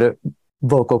loud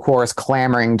vocal chorus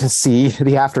clamoring to see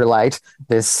The Afterlight,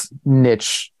 this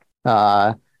niche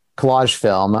collage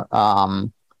film,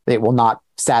 it will not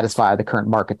satisfy the current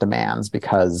market demands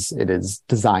because it is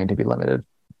designed to be limited.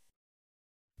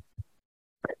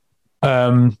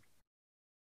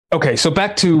 Okay, so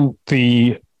back to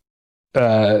the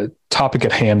topic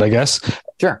at hand, I guess.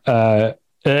 Sure.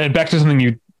 And back to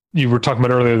something you were talking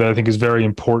about earlier that I think is very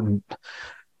important.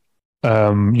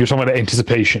 You're talking about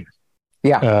anticipation.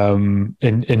 Yeah.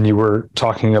 And you were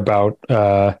talking about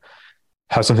how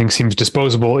something seems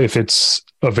disposable if it's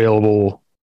available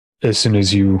as soon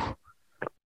as you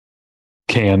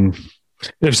can,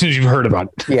 as soon as you've heard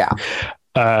about it. Yeah.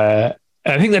 I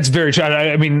think that's very true.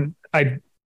 I mean, I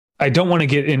don't want to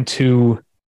get into,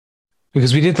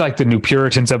 because we did like the New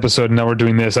Puritans episode and now we're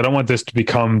doing this. I don't want this to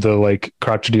become the like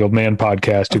crotchety old man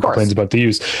podcast who complains about the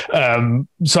use.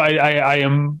 So I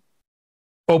am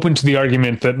open to the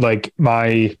argument that like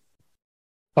my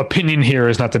opinion here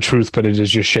is not the truth, but it is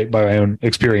just shaped by my own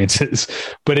experiences.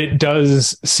 But it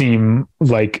does seem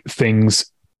like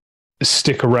movies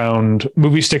stick around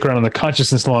in the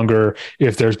consciousness longer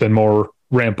if there's been more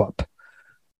ramp up.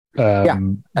 I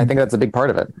think that's a big part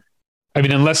of it. I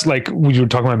mean, unless like we were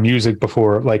talking about music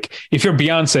before, like if you're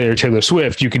Beyonce or Taylor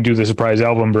Swift, you can do the surprise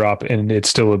album drop and it's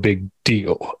still a big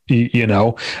deal,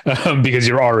 because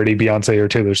you're already Beyonce or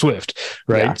Taylor Swift,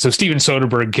 right? Yeah. So Steven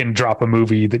Soderbergh can drop a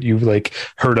movie that you've like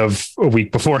heard of a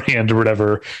week beforehand or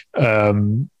whatever,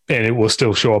 and it will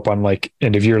still show up on like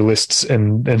end of year lists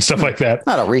and stuff like that.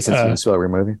 Not a recent Steven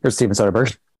Soderbergh movie. There's Steven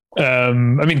Soderbergh. I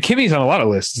mean, Kimmy's on a lot of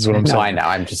lists, is what I'm saying. No, I know.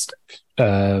 I'm just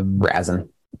razzing.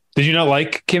 Did you not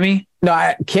like Kimmy? No,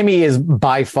 Kimmy is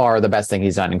by far the best thing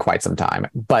he's done in quite some time,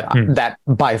 but that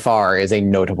by far is a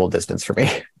notable distance for me.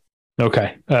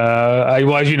 Okay.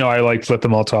 As you know, I liked Let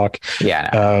Them All Talk.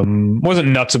 Yeah. Wasn't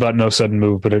nuts about No Sudden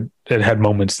Move, but it had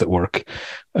moments that work.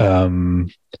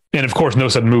 And of course, No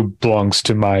Sudden Move belongs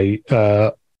to my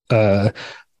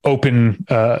open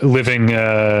living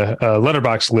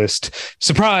letterbox list.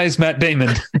 Surprise, Matt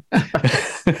Damon.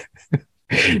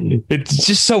 It's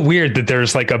just so weird that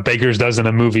there's like a baker's dozen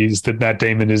of movies that Matt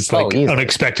Damon is like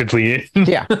unexpectedly in.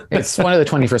 Yeah, it's one of the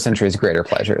 21st century's greater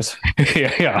pleasures.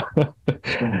 Yeah.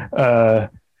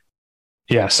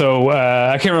 So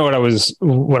I can't remember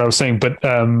what I was saying, but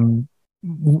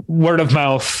word of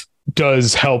mouth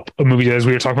does help a movie, as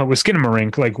we were talking about with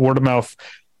Skinamarink. Like word of mouth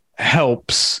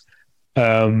helps,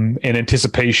 and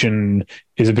anticipation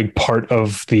is a big part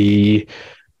of the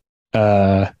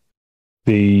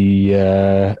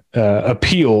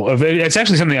appeal of it. It's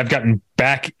actually something I've gotten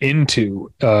back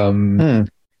into over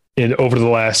the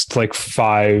last like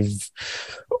 5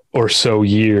 or so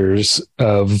years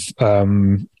of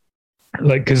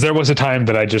like, because there was a time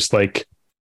that I just like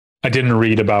I didn't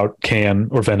read about Cannes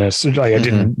or Venice. Like, I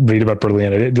didn't read about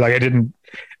Berlin. I didn't.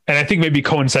 And I think maybe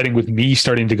coinciding with me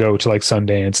starting to go to like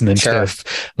Sundance and then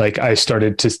TIFF, like I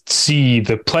started to see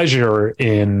the pleasure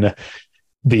in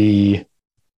the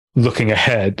looking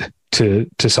ahead to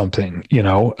something, you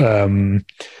know.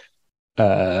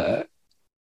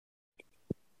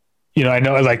 You know, I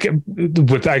know, like, I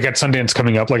got Sundance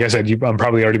coming up. Like I said, I'm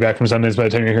probably already back from Sundance by the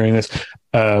time you're hearing this.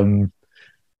 And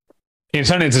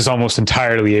Sundance is almost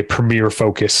entirely a premiere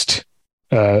focused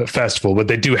festival, but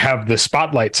they do have the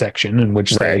spotlight section in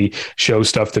which they show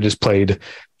stuff that is played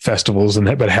festivals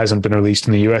and but hasn't been released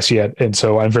in the US yet. And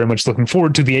so I'm very much looking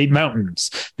forward to The Eight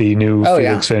Mountains, the new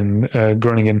Felix and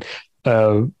Groningen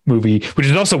movie, which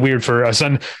is also weird for a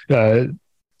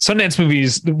Sundance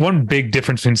movies. One big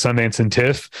difference between Sundance and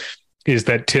TIFF is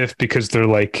that TIFF, because they're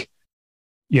like,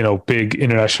 you know, big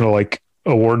international like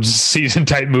awards season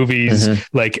type movies,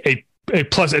 like a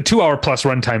 2 hour plus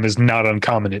runtime is not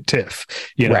uncommon at TIFF,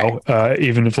 you know,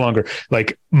 even if longer.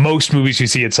 Like most movies you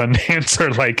see at Sundance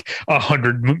are like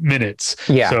 100 minutes.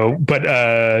 Yeah. So, but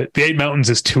The Eight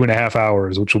Mountains is 2.5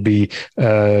 hours, which will be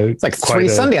it's like 3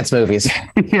 Sundance movies.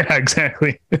 Yeah,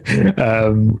 exactly.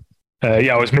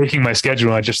 I was making my schedule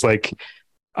and I just like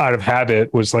out of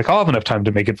habit was like, I'll have enough time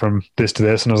to make it from this to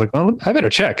this. And I was like, well, I better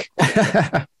check.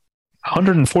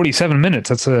 147 minutes.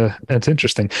 That's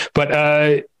interesting.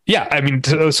 But yeah, I mean,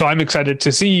 so I'm excited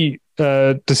to see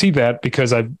that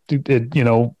because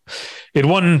it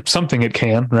won something at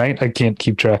Cannes, right? I can't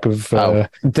keep track of.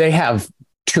 They have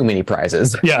too many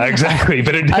prizes. Yeah, exactly.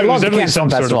 But I love the Cannes Film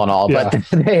Festival and all, but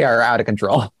they are out of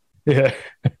control. Yeah.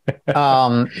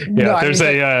 There's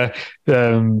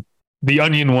The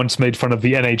Onion once made fun of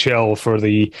the NHL for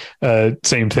the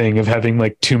same thing of having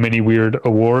like too many weird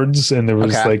awards, and there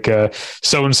was like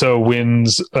so and so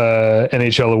wins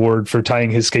NHL award for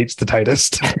tying his skates the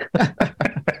tightest.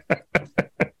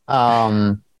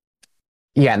 Yeah,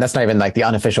 and that's not even like the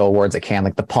unofficial awards at Cannes,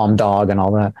 like the Palm Dog and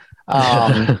all that.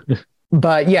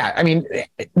 But yeah, I mean,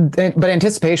 but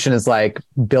anticipation is like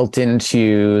built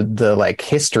into the like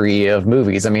history of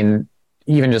movies. I mean,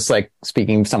 even just like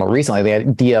speaking somewhat recently, the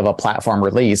idea of a platform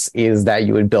release is that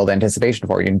you would build anticipation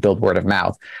for it, you can build word of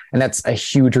mouth. And that's a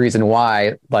huge reason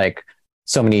why like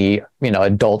so many, you know,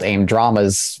 adult aimed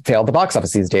dramas fail at the box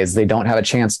office these days. They don't have a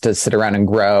chance to sit around and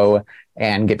grow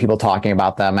and get people talking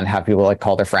about them and have people like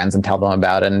call their friends and tell them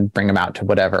about it and bring them out to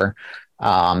whatever.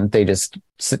 They just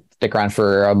stick around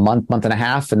for a month and a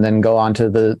half and then go on to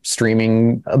the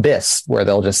streaming abyss where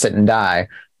they'll just sit and die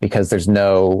because there's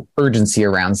no urgency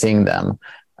around seeing them.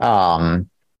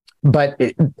 But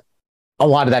a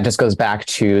lot of that just goes back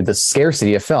to the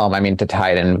scarcity of film. I mean, to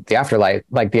tie it in with The Afterlight,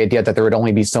 like the idea that there would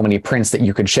only be so many prints that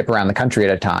you could ship around the country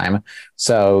at a time.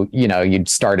 So, you know, you'd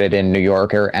start it in New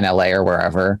York or LA or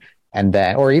wherever, and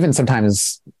then, or even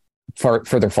sometimes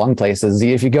further flung places.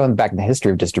 If you go back in the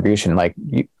history of distribution, like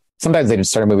sometimes they just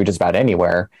start a movie just about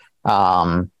anywhere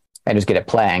and just get it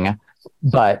playing.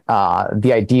 But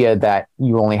the idea that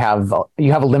you have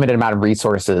a limited amount of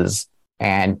resources,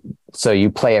 and so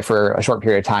you play it for a short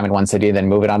period of time in one city, then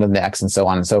move it on to the next, and so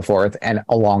on and so forth. And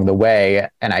along the way,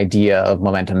 an idea of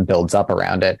momentum builds up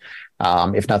around it.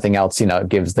 If nothing else, you know, it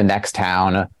gives the next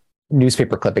town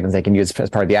newspaper clippings they can use as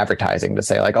part of the advertising to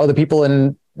say like, oh, the people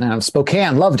in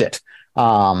Spokane loved it.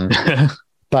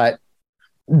 But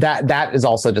that is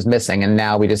also just missing. And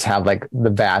now we just have like the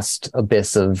vast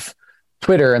abyss of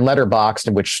Twitter and Letterboxd,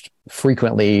 in which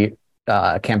frequently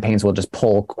campaigns will just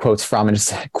pull quotes from and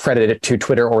just credit it to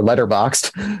Twitter or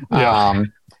Letterboxd. Yeah.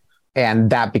 And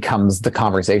that becomes the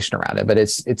conversation around it, but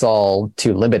it's all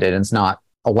too limited. And it's not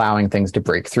allowing things to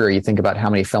break through. You think about how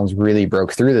many films really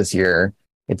broke through this year.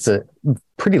 It's a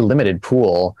pretty limited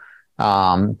pool.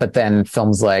 But then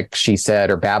films like She Said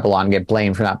or Babylon get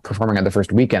blamed for not performing on the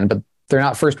first weekend, but they're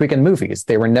not first weekend movies.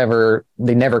 They never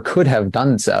could have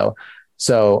done so.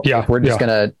 So if we're just going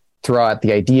to throw out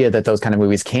the idea that those kind of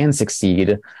movies can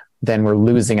succeed, then we're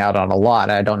losing out on a lot.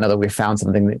 I don't know that we've found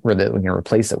something that we can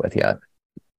replace it with yet.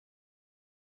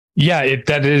 Yeah,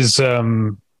 that is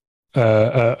a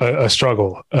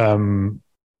struggle.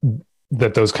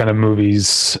 That those kind of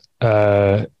movies,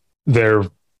 their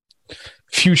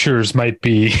futures might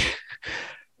be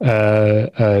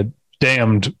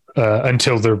damned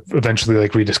until they're eventually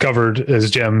like rediscovered as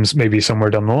gems, maybe somewhere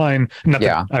down the line. Nothing,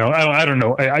 yeah, I don't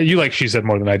know. You like She Said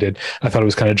more than I did. I thought it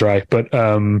was kind of dry, but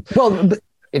anyway,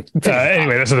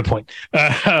 that's the point.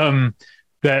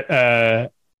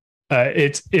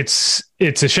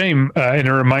 It's a shame, and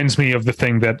it reminds me of the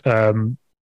thing that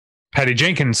Patty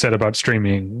Jenkins said about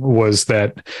streaming, was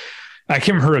that I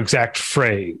can't remember her exact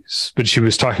phrase, but she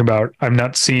was talking about, I'm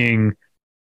not seeing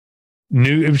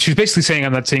new, she's basically saying,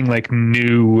 I'm not seeing like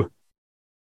new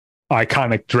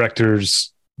iconic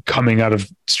directors coming out of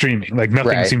streaming. Like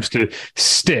nothing seems to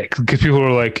stick, because people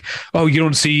are like, oh, you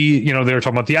don't see, you know, they were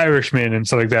talking about The Irishman and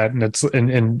stuff like that. And that's,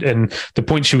 and the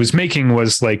point she was making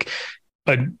was like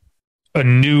a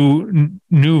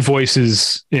new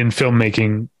voices in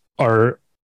filmmaking are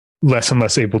less and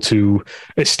less able to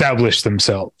establish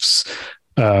themselves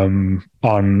on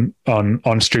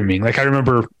streaming. Like I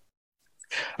remember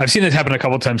I've seen it happen a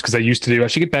couple of times, because I used to do, I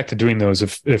should get back to doing those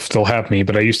if they'll have me,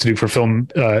 but I used to do for Film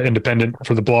Independent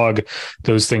for the blog,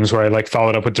 those things where I like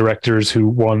followed up with directors who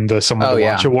won the Someone to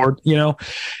Watch award, you know?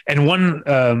 And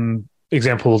one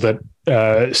example that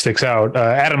sticks out,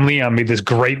 Adam Leon made this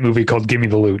great movie called Gimme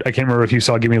the Loot. I can't remember if you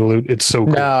saw Gimme the Loot. It's so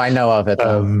cool. No, I know of it.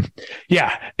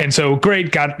 Yeah. And so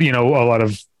great, got, you know, a lot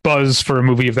of buzz for a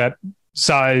movie of that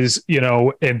size, you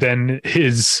know, and then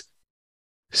his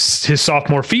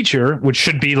sophomore feature, which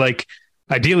should be like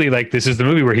ideally like this is the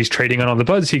movie where he's trading on all the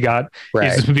buzz he got,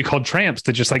 is this movie called Tramps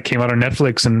that just like came out on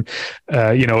Netflix. And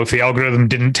you know, if the algorithm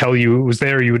didn't tell you it was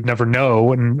there, you would never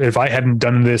know. And if I hadn't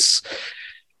done this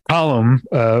column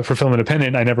for Film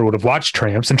Independent, I never would have watched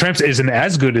Tramps. And Tramps isn't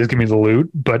as good as Gimme the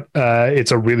Loot, but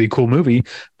it's a really cool movie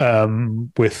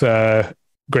with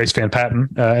Grace Van Patten,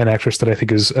 an actress that I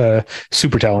think is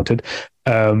super talented.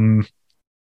 So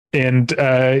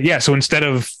instead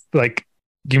of like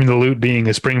Gimme the Loot being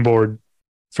a springboard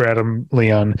for Adam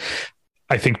Leon,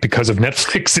 I think because of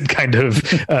Netflix, it kind of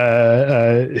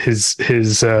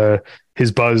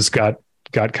his buzz got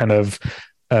kind of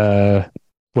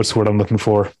what's the word I'm looking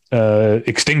for?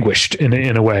 Extinguished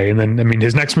in a way. And then, I mean,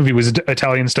 his next movie was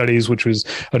Italian Studies, which was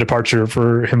a departure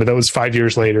for him, but that was 5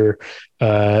 years later,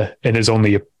 and is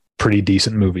only a pretty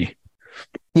decent movie.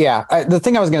 Yeah. The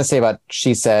thing I was going to say about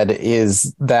She Said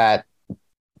is that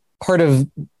part of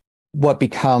what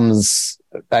becomes,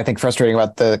 I think, frustrating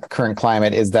about the current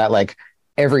climate is that like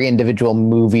every individual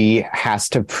movie has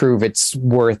to prove its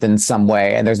worth in some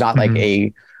way. And there's not like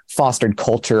a fostered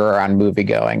culture around movie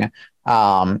going.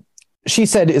 She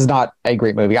Said is not a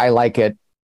great movie. I like it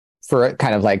for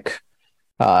kind of like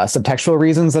subtextual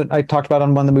reasons that I talked about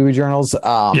on one of the movie journals.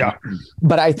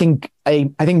 But I think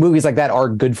movies like that are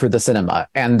good for the cinema,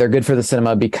 and they're good for the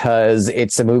cinema because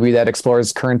it's a movie that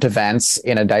explores current events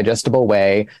in a digestible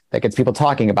way that gets people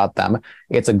talking about them.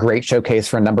 It's a great showcase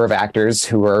for a number of actors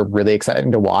who are really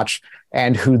exciting to watch,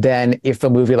 and who then, if a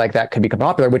movie like that could become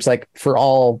popular, which like for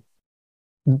all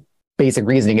basic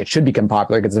reasoning, it should become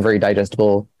popular because it's a very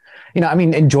digestible, you know, I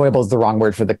mean, enjoyable is the wrong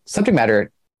word for the subject matter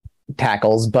it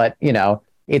tackles, but you know,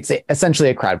 it's essentially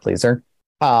a crowd pleaser.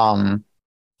 And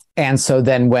so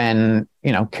then when,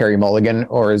 you know, Carey Mulligan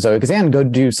or Zoe Kazan go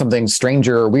do something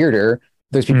stranger or weirder,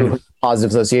 there's people who have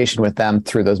positive association with them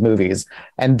through those movies.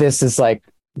 And this is like,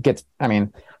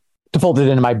 defaulted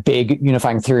into my big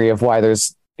unifying theory of why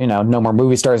there's, you know, no more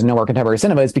movie stars and no more contemporary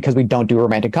cinema is because we don't do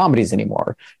romantic comedies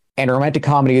anymore. And romantic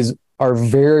comedies are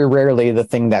very rarely the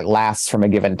thing that lasts from a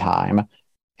given time,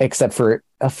 except for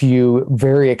a few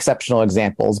very exceptional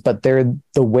examples, but they're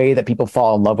the way that people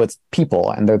fall in love with people,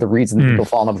 and they're the reason people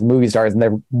fall in love with movie stars, and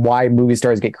they're why movie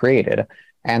stars get created.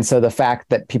 And so the fact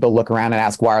that people look around and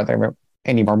ask, why are there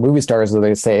any more movie stars? Or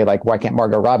they say, like, why can't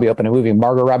Margot Robbie open a movie?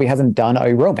 Margot Robbie hasn't done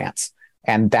a romance.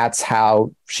 And that's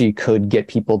how she could get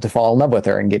people to fall in love with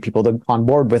her and get people on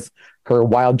board with her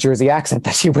wild Jersey accent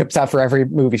that she whips out for every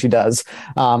movie she does.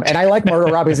 And I like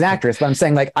Margot Robbie as an actress, but I'm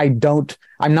saying, like, I'm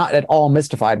not at all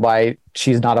mystified why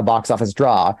she's not a box office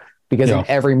draw, because in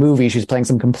every movie she's playing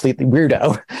some completely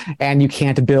weirdo, and you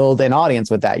can't build an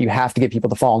audience with that. You have to get people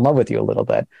to fall in love with you a little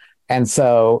bit. And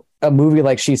so a movie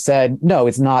like She Said, no,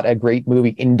 it's not a great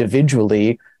movie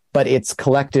individually, but its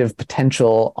collective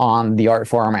potential on the art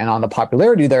form and on the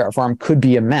popularity of the art form could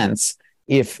be immense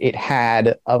if it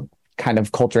had a kind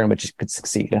of culture in which it could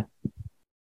succeed.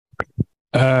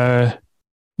 I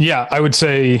would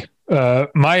say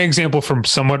my example from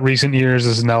somewhat recent years,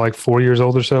 this is now like 4 years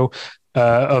old or so,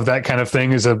 of that kind of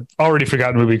thing, is a already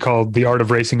forgotten movie called The Art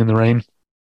of Racing in the Rain.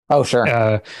 Oh,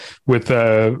 sure. With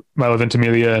Milo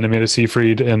Ventimiglia and Amanda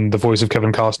Seyfried and the voice of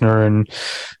Kevin Costner. And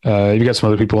you got some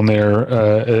other people in there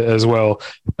as well.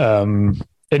 And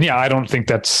yeah, I don't think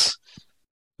that's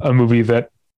a movie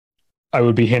that I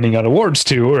would be handing out awards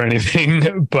to or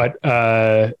anything, but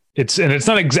it's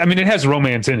not, it has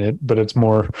romance in it, but it's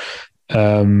more,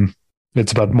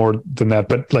 it's about more than that.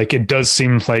 But like, it does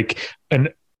seem like a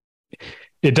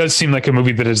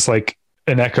movie that is like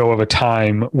an echo of a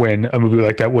time when a movie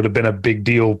like that would have been a big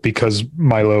deal because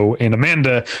Milo and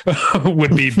Amanda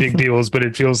would be big deals, but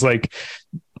it feels like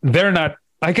they're not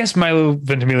I guess Milo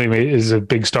Ventimiglia is a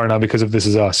big star now because of This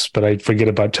Is Us, but I forget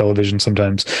about television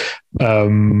sometimes.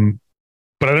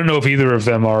 But I don't know if either of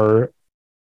them are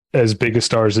as big as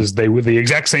stars as they were. The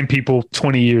exact same people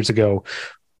 20 years ago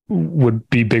would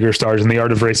be bigger stars. In The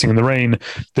Art of Racing in the Rain,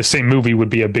 the same movie would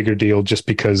be a bigger deal just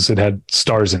because it had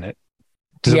stars in it.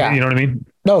 You know what I mean?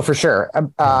 No, for sure.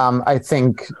 I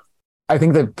think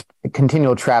the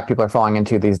continual trap people are falling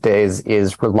into these days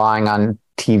is relying on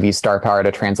TV star power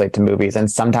to translate to movies. And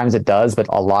sometimes it does, but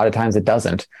a lot of times it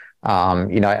doesn't.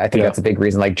 I think that's a big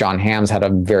reason. Like John Hamm's had a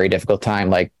very difficult time,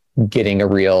 like getting a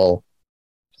real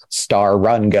star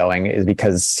run going, is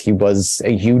because he was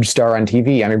a huge star on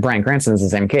TV. I mean, Bryan Cranston's the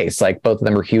same case. Like both of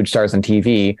them were huge stars on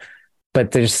TV,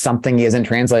 but there's something he isn't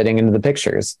translating into the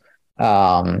pictures.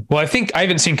 Well, I think I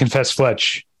haven't seen Confess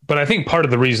Fletch, but I think part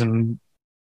of the reason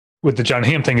with the John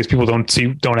Hamm thing is people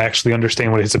don't actually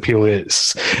understand what his appeal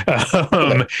is.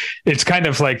 It's kind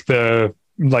of like the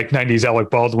 90s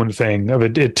Alec Baldwin thing of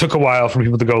it. It took a while for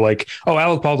people to go like, oh,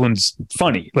 Alec Baldwin's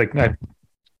funny. Like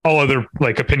all other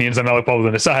like opinions on Alec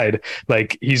Baldwin aside,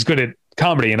 like he's good at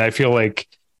comedy. And I feel like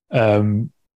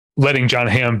letting John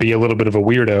Hamm be a little bit of a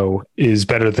weirdo is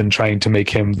better than trying to make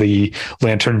him the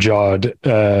lantern-jawed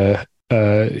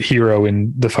hero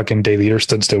in the fucking Daily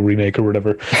Erstedstill remake or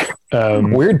whatever.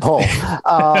 Weird pull.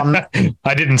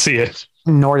 I didn't see it.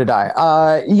 Nor did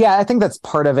I. Yeah, I think that's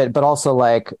part of it, but also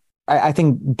like I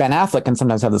think Ben Affleck can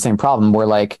sometimes have the same problem where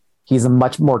like he's a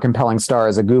much more compelling star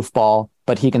as a goofball,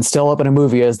 but he can still open a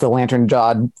movie as the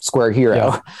lantern-jawed square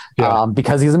hero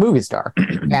because he's a movie star.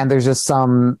 And there's just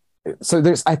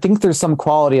I think there's some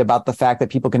quality about the fact that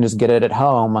people can just get it at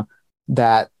home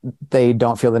that they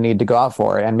don't feel the need to go out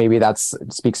for it. And maybe that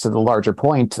speaks to the larger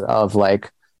point of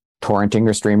like torrenting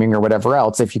or streaming or whatever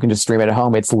else. If you can just stream it at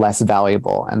home, it's less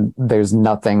valuable. And there's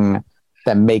nothing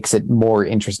that makes it more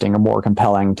interesting or more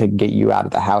compelling to get you out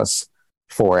of the house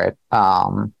for it.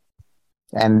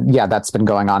 And yeah, that's been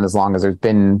going on as long as there's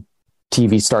been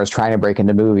TV stars trying to break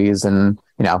into movies. And,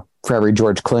 for every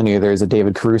George Clooney, there's a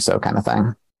David Caruso kind of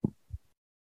thing.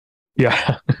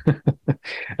 Yeah.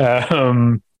 I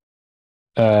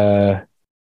can't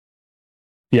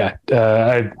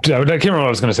remember what I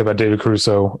was going to say about David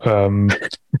Caruso,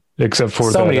 except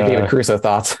for so many David Caruso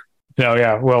thoughts. No,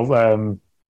 yeah. Well,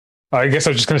 I guess I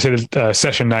was just going to say that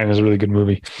Session 9 is a really good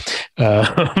movie.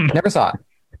 Never saw it.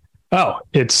 Oh,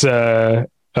 it's one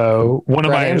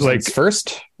of my Anderson's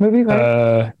first movie.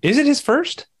 Right? Is it his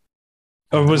first?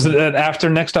 Or was it after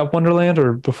Next Stop Wonderland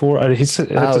or before? He's had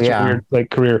such a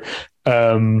weird career.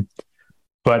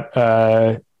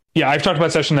 Yeah, I've talked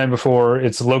about Session 9 before.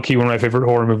 It's low-key one of my favorite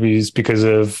horror movies because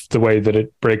of the way that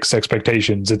it breaks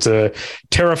expectations. It's a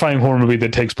terrifying horror movie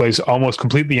that takes place almost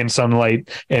completely in sunlight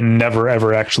and never,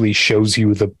 ever actually shows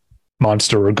you the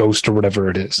monster or ghost or whatever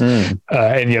it is. And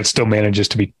yet still manages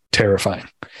to be terrifying.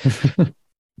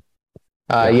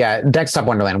 Next Stop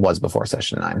Wonderland was before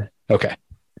Session 9. Okay.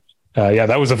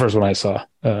 That was the first one I saw.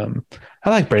 I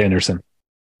like Brad Anderson.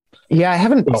 Yeah, I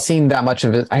haven't seen that much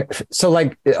of it.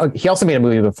 He also made a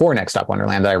movie before Next Stop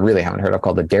Wonderland that I really haven't heard of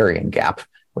called The Darien Gap,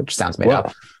 which sounds made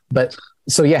up. But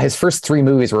so yeah, his first 3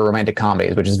 movies were romantic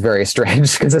comedies, which is very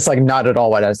strange because it's like not at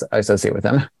all what I associate with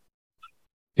him.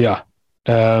 Yeah.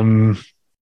 I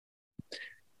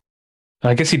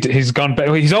guess he's gone back.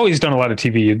 He's always done a lot of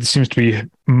TV. It seems to be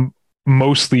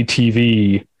mostly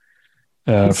TV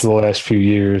for the last few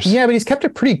years. Yeah, but he's kept a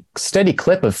pretty steady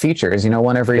clip of features,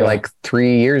 one every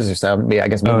 3 years or so. I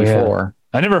guess maybe 4.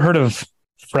 I never heard of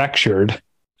Fractured.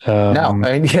 No,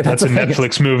 that's a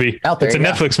Netflix movie. It's a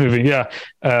Netflix movie. Yeah.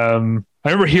 I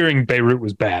remember hearing Beirut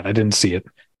was bad. I didn't see it.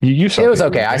 You saw it? It was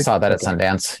okay. Right? I saw that at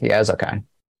Sundance. Yeah, it was okay.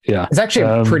 Yeah. It's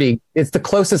actually it's the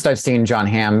closest I've seen John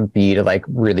Hamm be to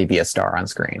really be a star on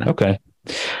screen. Okay.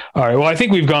 All right. Well, I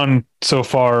think we've gone so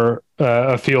far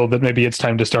afield that maybe it's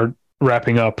time to start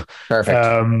wrapping up. Perfect.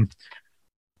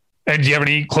 And do you have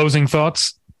any closing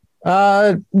thoughts?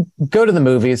 Go to the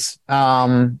movies.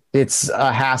 It's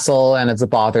a hassle and it's a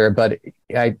bother, but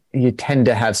you tend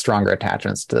to have stronger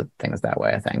attachments to things that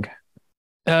way, I think.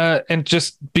 And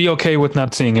just be okay with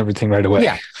not seeing everything right away.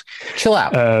 Yeah. Chill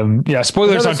out.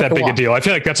 Spoilers aren't that big a deal. I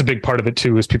feel like that's a big part of it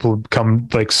too, is people become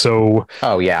so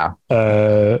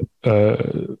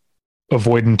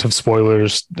avoidant of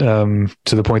spoilers to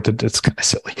the point that it's kind of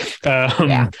silly.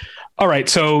 All right.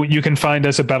 So you can find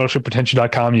us at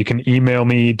battleshippretension.com. You can email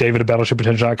me, David at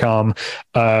battleshippretension.com.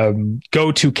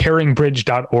 Go to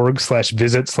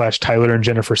caringBridge.org/visit/Tyler and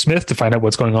Jennifer Smith to find out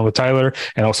what's going on with Tyler,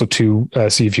 and also to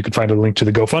see if you can find a link to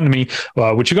the GoFundMe,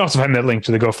 which you can also find that link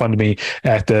to the GoFundMe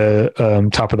at the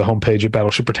top of the homepage at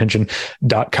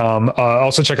battleshippretension.com.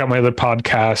 Also check out my other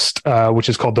podcast, which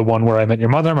is called The One Where I Met Your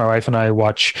Mother. My wife and I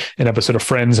watch an episode of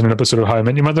Friends and an episode of How I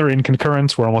Met Your Mother in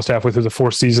concurrence. We're almost halfway through the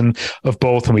fourth season of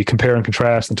both, and we compare and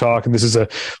contrast and talk. And this is a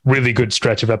really good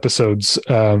stretch of episodes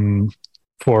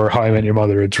for How I Met Your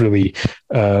Mother. It's really,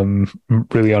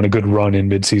 really on a good run in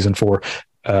mid-season 4.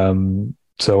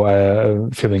 So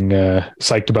feeling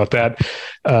psyched about that.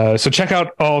 So check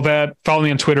out all that. Follow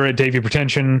me on Twitter at Davey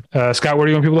Pretension. Scott, where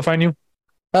do you want people to find you?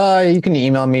 You can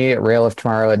email me at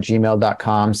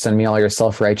railoftomorrow@gmail.com. Send me all your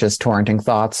self-righteous torrenting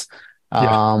thoughts.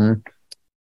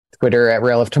 Twitter at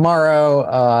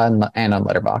railoftomorrow and on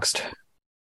Letterboxd.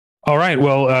 All right.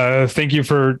 Well, thank you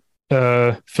for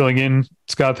filling in,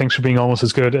 Scott. Thanks for being almost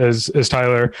as good as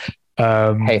Tyler.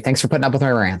 Hey, thanks for putting up with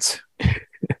my rants.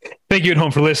 Thank you at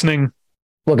home for listening.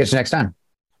 We'll get you next time.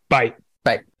 Bye.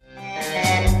 Bye.